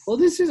 Yes. Well,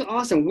 this is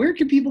awesome. Where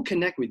can people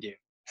connect with you?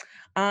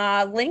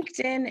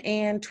 LinkedIn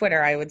and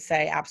Twitter, I would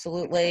say.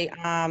 Absolutely.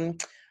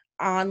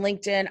 On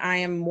LinkedIn, I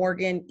am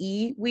Morgan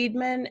E.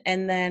 Wiedmann.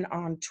 And then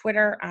on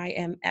Twitter, I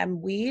am M.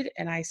 Weed,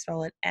 and I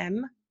spell it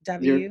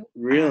M-W.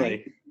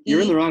 Really? You're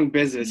in the wrong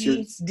business.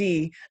 You're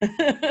D.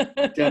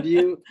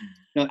 W.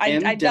 No,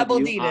 I double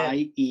D'd it.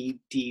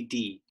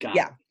 M-W-I-E-D-D. Got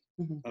yeah. it.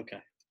 Mm-hmm.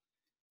 Okay.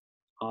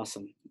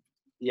 Awesome.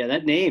 Yeah,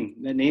 that name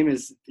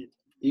is,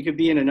 you could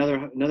be in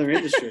another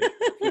industry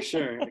for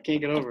sure. I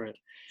can't get over it.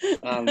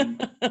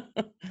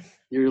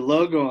 Your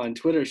logo on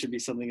Twitter should be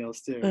something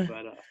else too.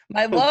 But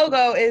my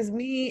logo is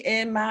me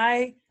in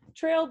my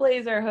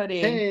Trailblazer hoodie.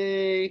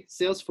 Hey,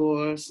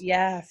 Salesforce.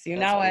 Yes, you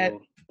know it.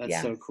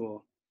 That's so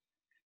cool.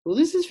 Well,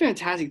 this is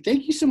fantastic.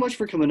 Thank you so much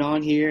for coming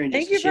on here and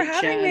thank you for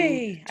having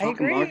me. I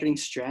agree. Marketing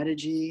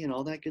strategy and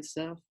all that good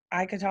stuff.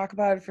 I could talk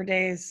about it for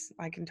days.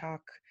 I can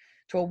talk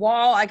to a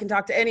wall. I can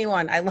talk to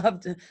anyone. I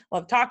love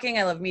talking.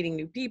 I love meeting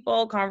new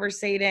people,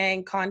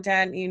 conversating,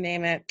 content, you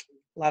name it.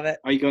 Love it.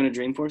 Are you going to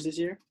Dreamforce this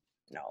year?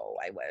 No,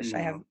 I wish.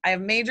 No. I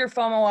have major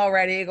FOMO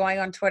already, going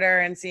on Twitter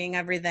and seeing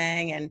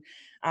everything. And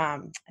I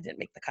didn't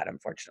make the cut,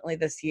 unfortunately,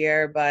 this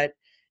year, but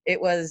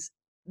it was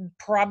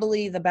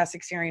probably the best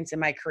experience in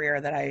my career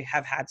that I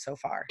have had so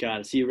far. Got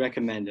it. So you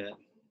recommend it?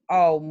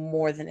 Oh,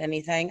 more than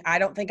anything. I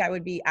don't think I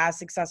would be as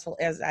successful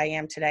as I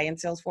am today in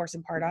Salesforce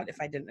and Pardot if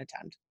I didn't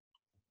attend.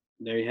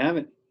 There you have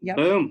it. Yep.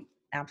 Boom.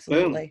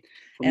 Absolutely.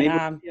 Boom.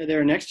 Well, maybe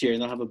there next year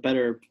and they'll have a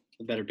better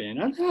band.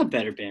 I don't have a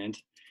better band.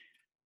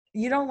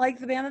 You don't like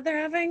the band that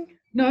they're having?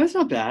 No, it's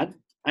not bad.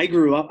 I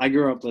grew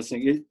up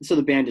listening. So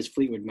the band is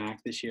Fleetwood Mac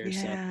this year.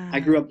 Yeah. So I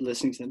grew up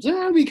listening to them. So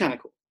that would be kind of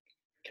cool.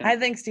 I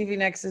think Stevie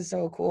Nicks is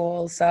so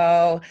cool.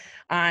 So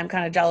I'm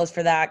kind of jealous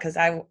for that because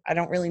I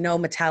don't really know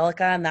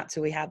Metallica, and that's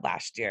who we had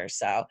last year.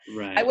 So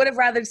I would have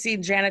rather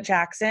seen Janet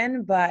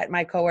Jackson, but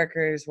my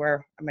coworkers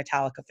were a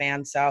Metallica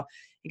fan. So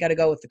you got to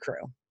go with the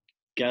crew.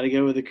 Got to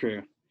go with the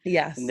crew.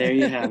 Yes. And there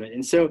you have it.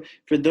 And so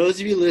for those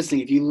of you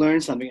listening, if you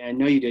learned something, I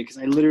know you did because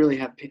I literally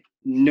have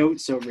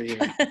notes over here.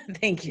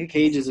 Thank you.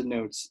 Pages of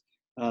notes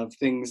of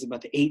things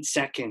about the 8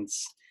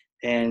 seconds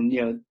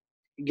and,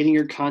 getting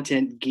your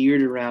content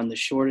geared around the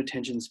short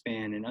attention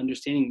span and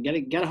understanding.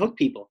 You gotta hook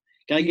people.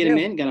 Gotta get them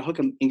in, gotta hook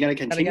them, and gotta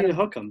continue to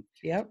hook them.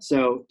 Yep.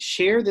 So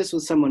share this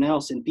with someone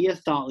else and be a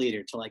thought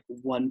leader to like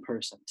one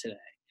person today.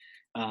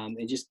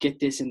 And just get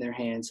this in their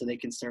hands so they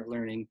can start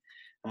learning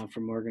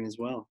from Morgan as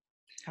well.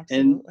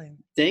 Absolutely. And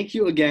thank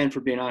you again for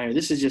being on here.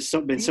 This has just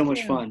been so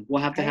much fun.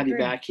 We'll have to have you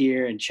back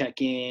here and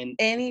check in.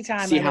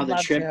 Anytime. See how the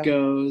trip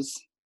goes.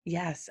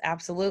 Yes,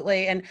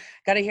 absolutely. And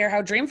got to hear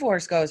how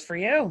Dreamforce goes for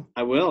you.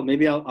 I will.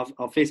 Maybe I'll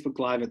Facebook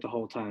Live it the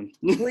whole time.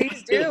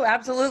 Please do.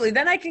 Absolutely.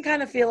 Then I can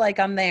kind of feel like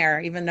I'm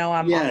there, even though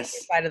I'm on the other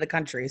side of the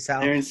country. So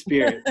there in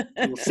spirit.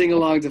 We'll sing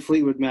along to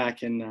Fleetwood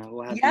Mac and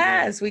we'll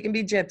have we can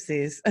be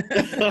gypsies.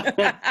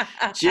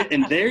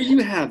 And there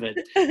you have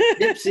it.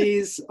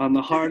 Gypsies on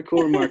the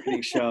Hardcore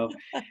Marketing Show.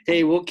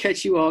 Hey, we'll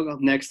catch you all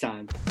next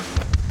time.